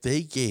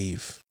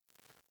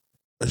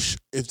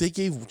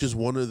just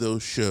one of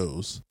those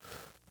shows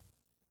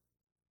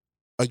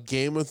a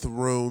Game of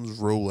Thrones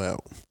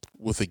rollout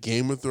with a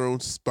Game of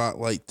Thrones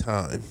spotlight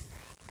time,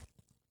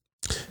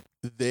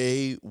 I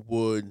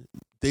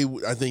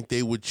think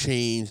they would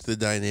change the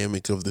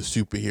dynamic of the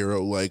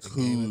superhero, like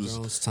Game of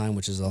Thrones time,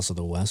 which is also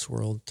the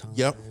Westworld time.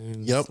 Yep.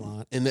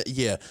 Slot. And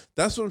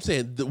that's what I'm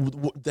saying.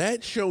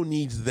 That show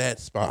needs that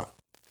spot.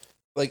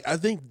 Like, I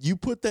think you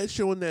put that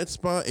show in that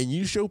spot and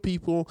you show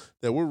people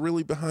that we're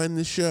really behind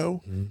this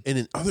show, and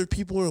then other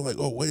people are like,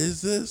 oh, what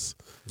is this?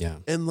 Yeah.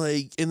 And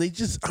they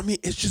just, I mean,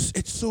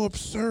 it's so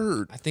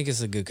absurd. I think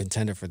it's a good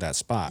contender for that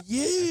spot.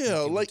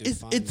 Yeah. Like,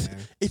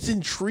 it's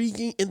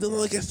intriguing. And then,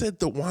 like I said,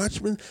 the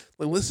Watchmen,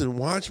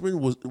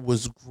 Watchmen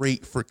was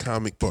great for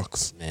comic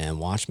books. Man,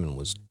 Watchmen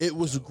was. It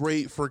was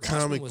great for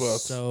comic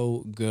books.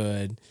 So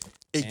good.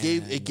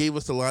 It gave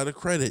us a lot of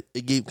credit.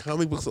 It gave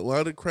comic books a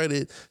lot of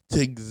credit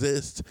to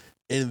exist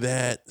in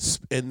that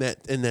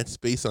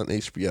space on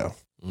HBO.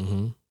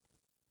 Mm-hmm.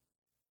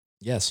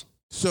 Yes.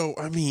 So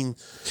I mean,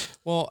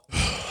 well,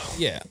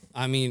 yeah.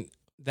 I mean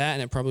that,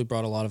 and it probably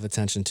brought a lot of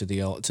attention to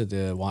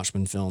the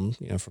Watchmen film,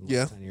 from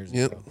 10 years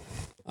ago.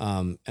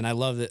 And I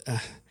love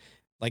that,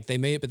 like they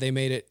made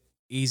it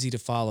easy to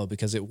follow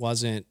because it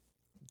wasn't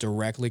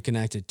directly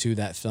connected to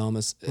that film,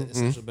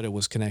 essentially, but it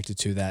was connected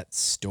to that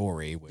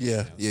story. Which,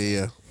 yeah.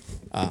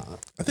 I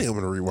think I'm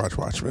gonna rewatch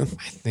Watchmen.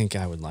 I think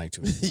I would like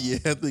to. Yeah,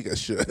 I think I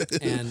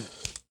should. And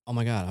oh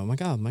my god,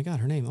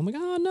 her name. Oh my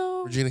god,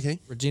 no.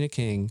 Regina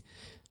King,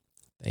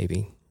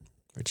 baby,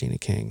 Regina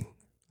King.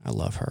 I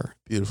love her.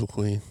 Beautiful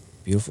queen.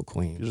 Beautiful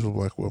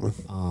black woman.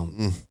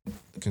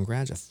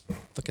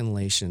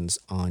 Congratulations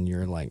on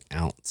your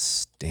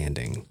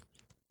outstanding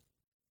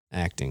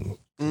acting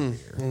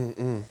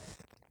career.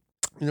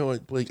 You know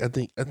what, Blake? I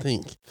think you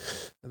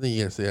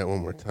gotta say that one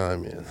more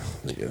time, man.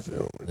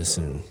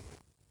 Listen,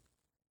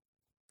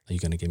 Are you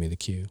gonna give me the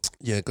cue?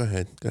 Yeah, go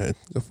ahead. Go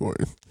for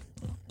it.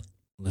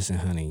 Listen,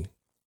 honey.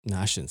 No,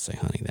 I shouldn't say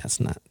honey. That's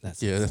not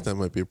that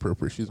might be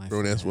appropriate. She's a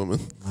grown-ass woman.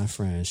 My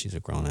friend, she's a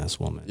grown-ass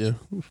woman. Yeah.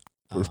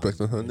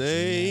 Respect on her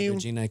name.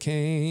 Regina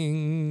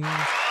King.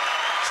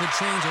 Should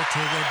change it to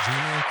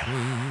Regina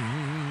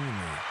Queen.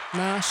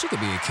 Nah, she could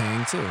be a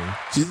king too.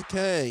 She's a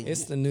king.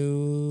 It's the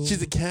new.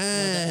 She's a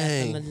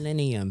king.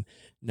 Millennium.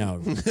 No,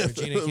 Regina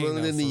King.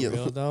 No, for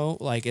real though,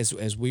 like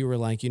as we were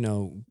like,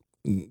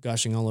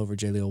 gushing all over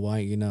Jaleel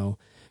White,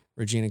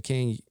 Regina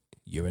King,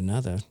 you're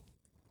another.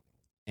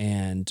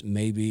 And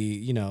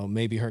maybe,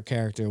 maybe her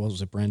character, what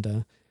was it,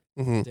 Brenda,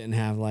 didn't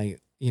have like,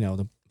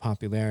 the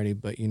popularity,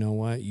 but you know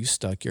what? You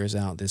stuck yours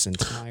out this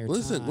entire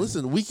time.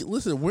 Listen,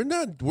 we're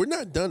not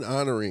done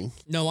honoring.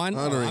 No, I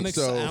know.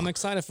 I'm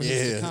excited for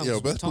this to come. Yeah,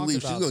 best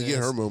believe she's gonna get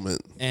her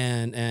moment.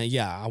 And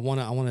yeah, I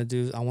wanna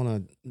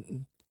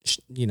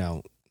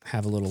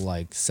have a little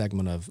like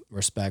segment of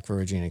respect for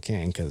Regina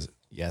King because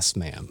yes,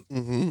 ma'am.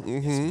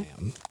 Yes,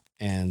 ma'am.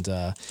 And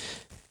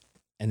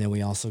then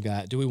we also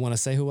got. Do we want to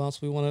say who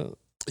else we want to?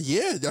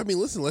 Yeah, I mean,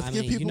 listen. Let's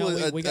give people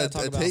we gotta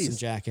talk about taste. some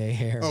Jack A.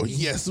 Harry. Oh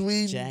yes,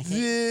 we Jack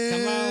did.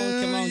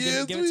 Come on,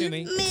 yes, give it to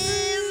me.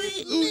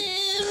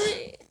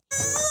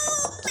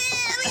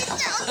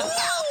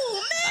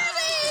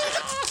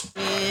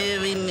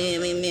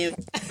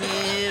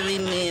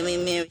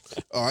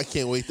 Oh, I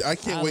can't wait. I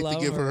can't wait to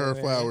give her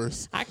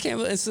flowers. I can't.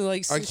 It's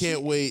like I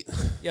can't wait.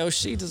 Yo,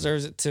 she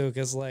deserves it too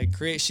because like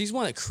she's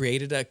one that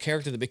created a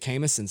character that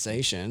became a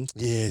sensation.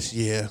 Yes,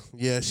 yeah.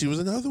 She was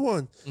another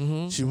one.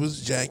 Mm-hmm. She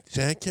was Jack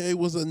K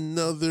was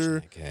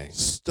another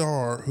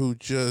star who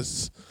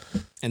just.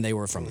 And they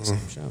were from the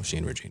same show. She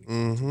and Regina.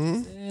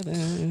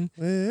 Mm-hmm.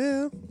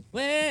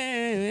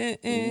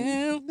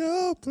 Well,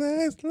 no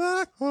place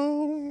like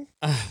home.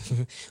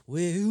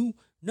 Well.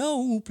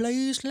 No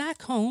place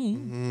like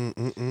home.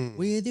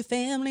 With your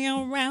family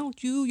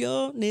around you,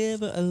 you're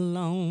never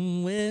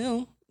alone.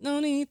 Well, no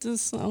need to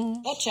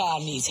song. That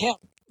child needs help.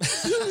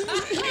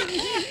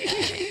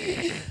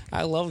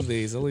 I love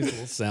these. At least a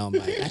little sound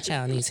bite. That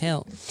child needs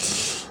help.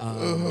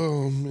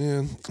 Oh,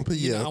 man. But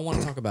yeah. I want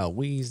to talk about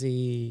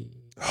Wheezy.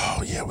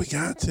 Oh, yeah, we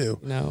got to.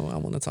 No, I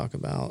want to talk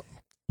about...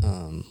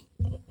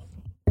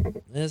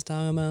 Let's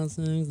talk about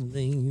sex,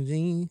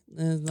 baby.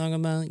 Let's talk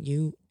about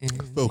you and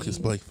focus,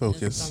 me. Blake.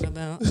 Focus. Let's talk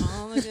about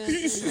all the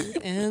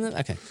good and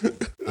okay.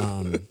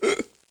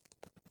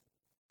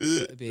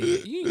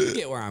 You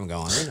get where I'm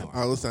going.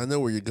 Listen, I know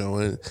where you're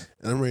going,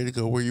 and I'm ready to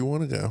go where you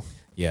want to go.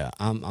 Yeah,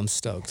 I'm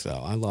stoked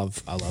though. I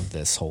love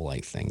this whole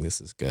like thing. This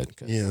is good.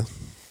 Yeah.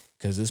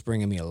 Because it's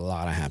bringing me a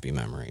lot of happy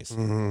memories.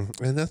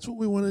 Mm-hmm. And that's what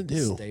we want to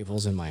do.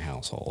 Staples in my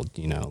household,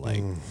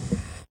 like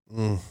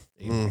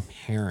my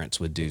parents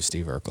would do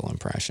Steve Urkel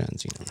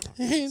impressions,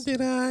 And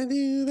did I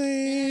do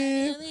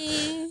that?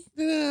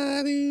 Did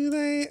I do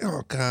that?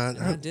 Oh God!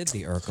 I did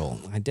the Urkel.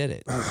 I did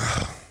it.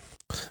 I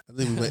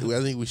think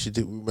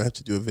we might have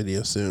to do a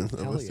video soon.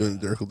 I'm doing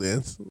the Urkel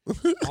dance.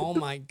 Oh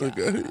my God,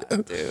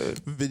 dude!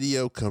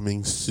 Video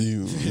coming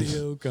soon.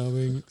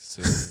 Everybody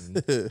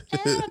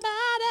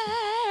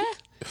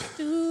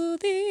do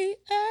the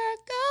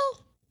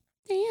Urkel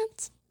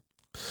dance.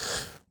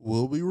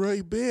 We'll be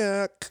right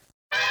back.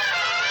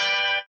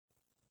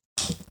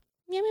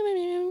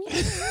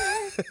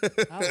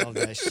 I love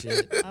that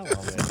shit. I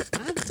love it.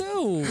 I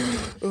do.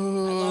 I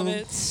love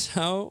it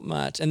so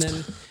much. And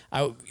then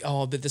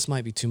but this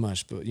might be too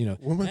much. But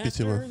what might be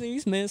too much? After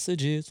these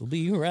messages, we'll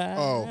be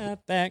right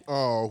back.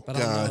 Oh, but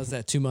God. I don't know. Is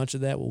that too much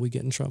of that? Will we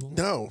get in trouble?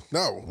 No.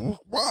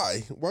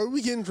 Why? Why would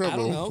we get in trouble? I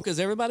don't know. Because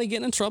everybody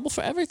getting in trouble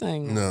for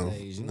everything. No.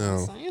 Days, you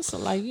know what I'm saying? So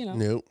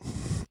Nope.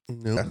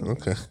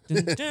 Okay.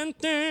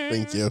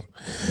 Thank you.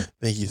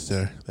 Thank you,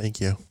 sir. Thank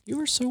you.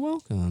 You are so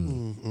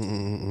welcome.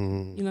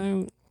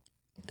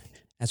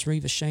 As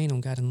Reva Shane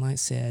on Guiding Light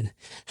said,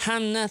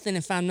 I'm nothing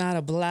if I'm not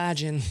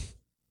obliging.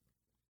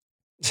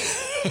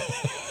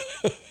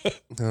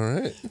 All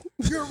right.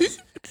 Your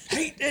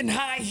hate in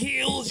high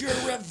heels, your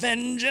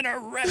revenge in a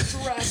red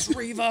dress,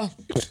 Reva.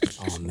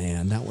 Oh,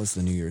 man, that was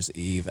the New Year's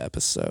Eve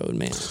episode,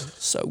 man.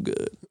 So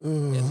good.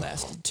 It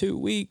lasted 2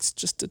 weeks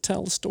just to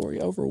tell the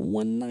story over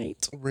one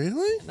night.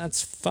 Really? And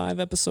that's 5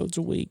 episodes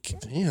a week.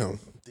 Damn.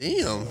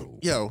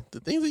 Yo, the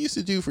things I used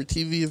to do for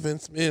TV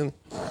events, man,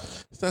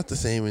 it's not the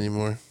same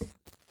anymore.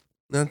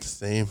 Not the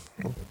same.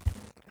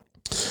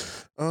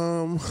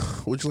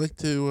 Would you like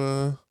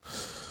to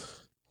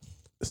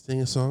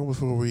sing a song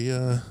before we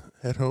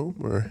head home,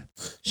 or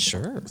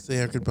sure,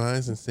 say our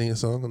goodbyes and sing a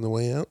song on the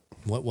way out?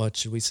 What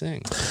should we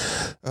sing?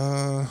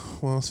 Well,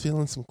 I was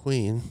feeling some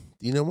Queen.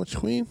 Do you know much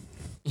Queen?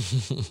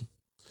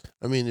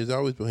 I mean, there's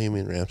always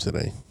Bohemian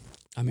Rhapsody.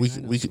 I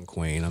mean, we could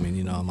Queen. I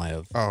mean, I might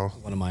have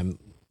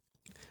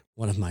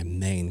one of my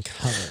main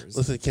covers.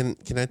 Listen,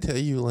 can I tell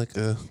you like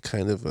a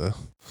kind of a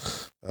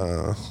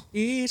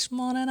each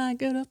morning I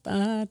get up,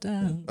 I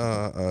down.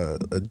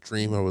 A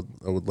dream I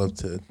would love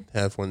to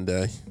have one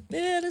day.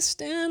 Better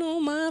stand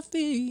on my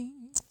feet.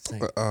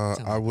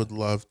 I would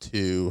love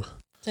to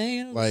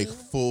like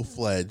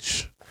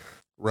full-fledged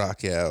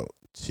rock out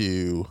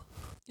to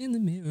in the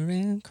mirror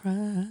and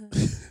cry.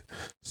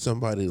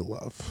 Somebody to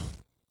Love.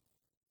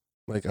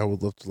 Like, I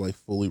would love to, like,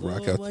 fully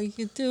rock out. What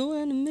you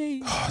doing to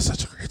me? Oh,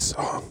 such a great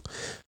song.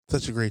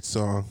 Such a great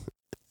song.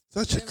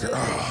 Such a great...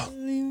 Oh.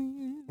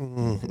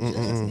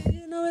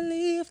 You know,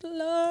 leave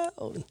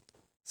alone.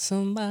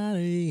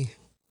 Somebody.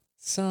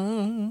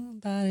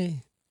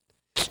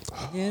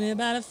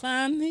 Anybody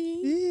find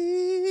me?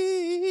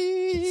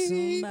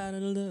 Somebody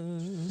to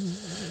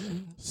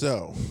love.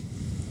 So,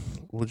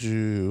 would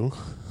you...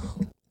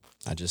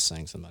 I just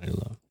sang Somebody to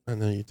Love. I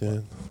know you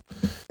did.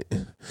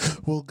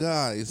 Well,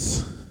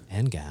 guys.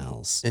 And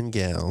gals. And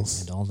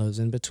gals. And all those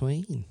in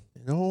between.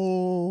 And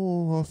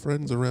all our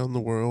friends around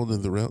the world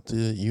and throughout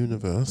the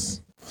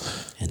universe.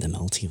 And the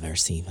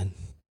multiverse even.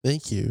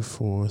 Thank you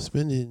for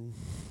spending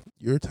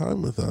your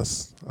time with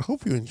us. I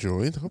hope you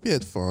enjoyed. I hope you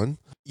had fun.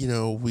 You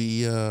know,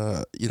 we've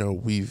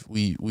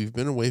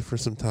been away for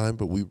some time,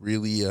 but we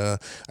really, I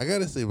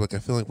gotta say, look, I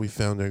feel like we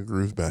found our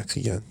groove back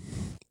again.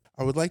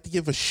 I would like to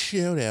give a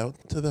shout out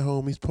to the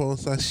homies Paul and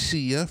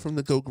Sashia from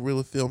the Go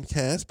Gorilla Film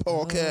Cast,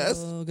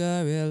 Paulcast. Oh,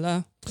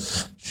 Gorilla.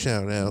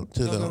 Shout out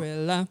to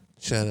Gorilla.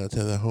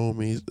 the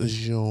homies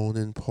Jean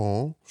and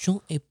Paul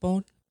Jean et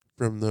Paul.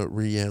 from the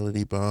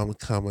Reality Bomb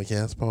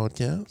Comicast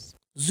podcast.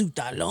 Zut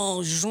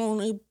alors,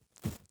 Jean et...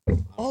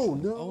 Oh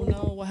no! Oh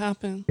no! What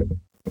happened?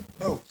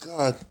 Oh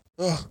God!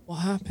 Ugh, What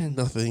happened?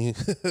 nothing.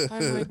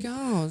 Oh my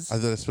God! I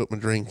thought I spilled my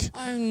drink.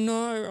 I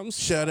know. I'm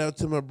Shout out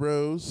to my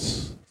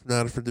bros from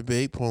Not for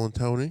Debate, Paul and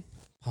Tony.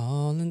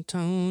 Paul and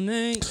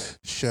Tony.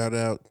 Shout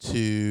out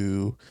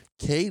to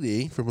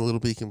Katie from A Little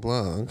Beacon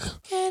Blog.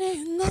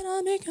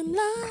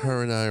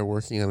 Her and I are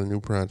working on a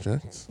new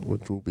project,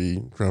 which will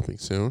be dropping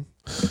soon.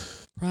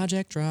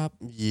 Project drop.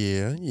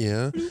 Yeah.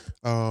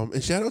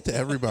 And shout out to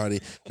everybody.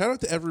 Shout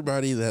out to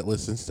everybody that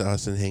listens to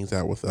us and hangs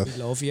out with us.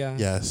 We love ya.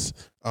 Yes.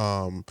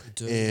 And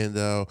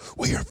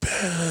we are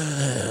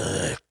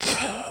back.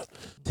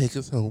 Take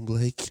us home,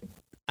 Blake.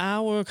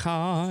 I work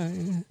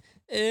hard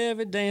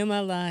every day of my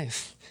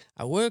life.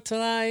 I work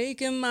till I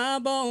ache in my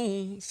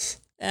bones.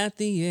 At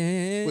the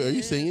end. Wait, are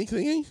you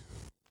singing?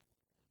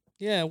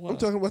 Yeah. What? I'm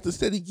talking about the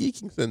Steady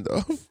Geeking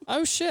send-off.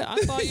 Oh shit! I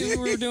thought you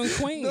were doing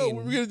Queen. No,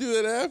 we were gonna do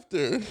that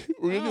after.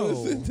 We're gonna do the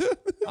send-off.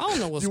 I don't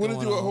know what's You going on.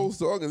 want to do a whole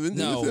song and then do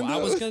the No, send-off? I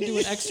was gonna do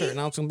an excerpt, and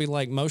I was gonna be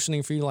like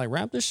motioning for you to like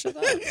wrap this shit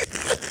up.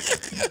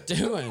 What you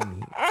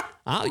doing?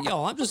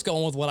 I'm just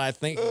going with what I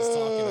think he's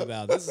talking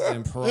about. This is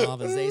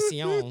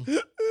improvisation.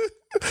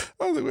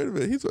 I was like, wait a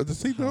minute, he's about to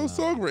sing the whole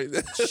song right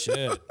now.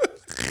 Shit,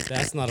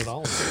 that's not at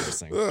all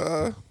embarrassing.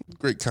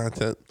 Great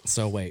content.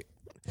 So wait.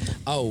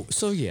 Oh,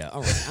 so yeah.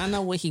 All right. I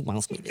know what he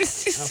wants me to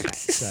say. Okay.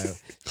 So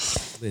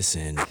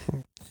listen.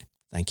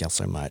 Thank y'all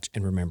so much,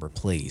 and remember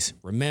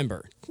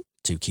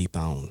to keep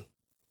on.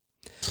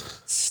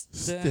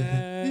 Steady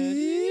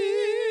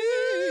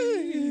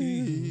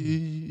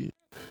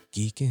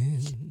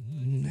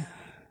geeking.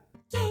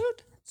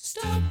 Don't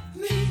stop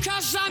me,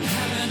 'cause I'm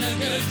having a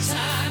good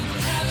time.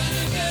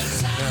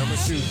 I'm a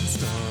shooting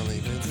star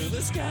leaping to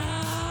the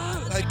sky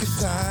like a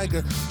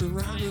tiger,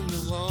 surrounding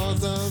the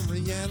laws of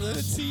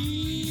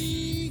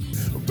reality.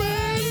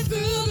 Burning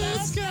through the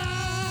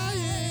sky,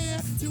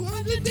 yeah.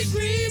 200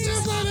 degrees,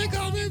 just let it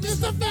call me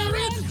Mr.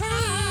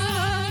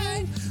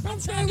 Fahrenheit. I'm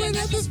traveling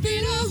at the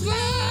speed of light.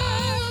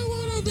 I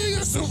wanna be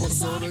a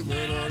supersonic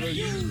man out of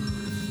you.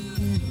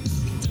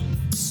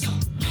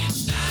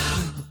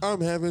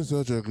 I'm having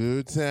such a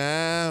good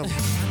time.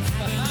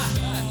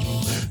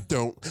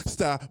 Don't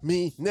stop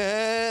me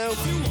now.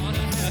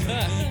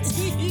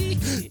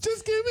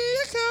 Just give me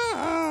a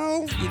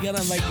call. You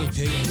gotta make me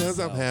pick. Cause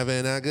I'm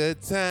having a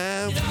good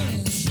time.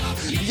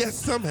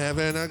 Yes, I'm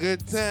having a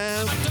good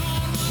time.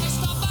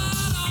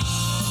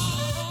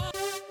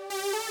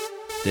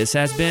 This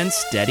has been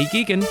Steady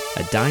Geekin',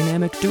 a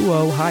dynamic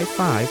duo high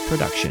five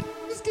production.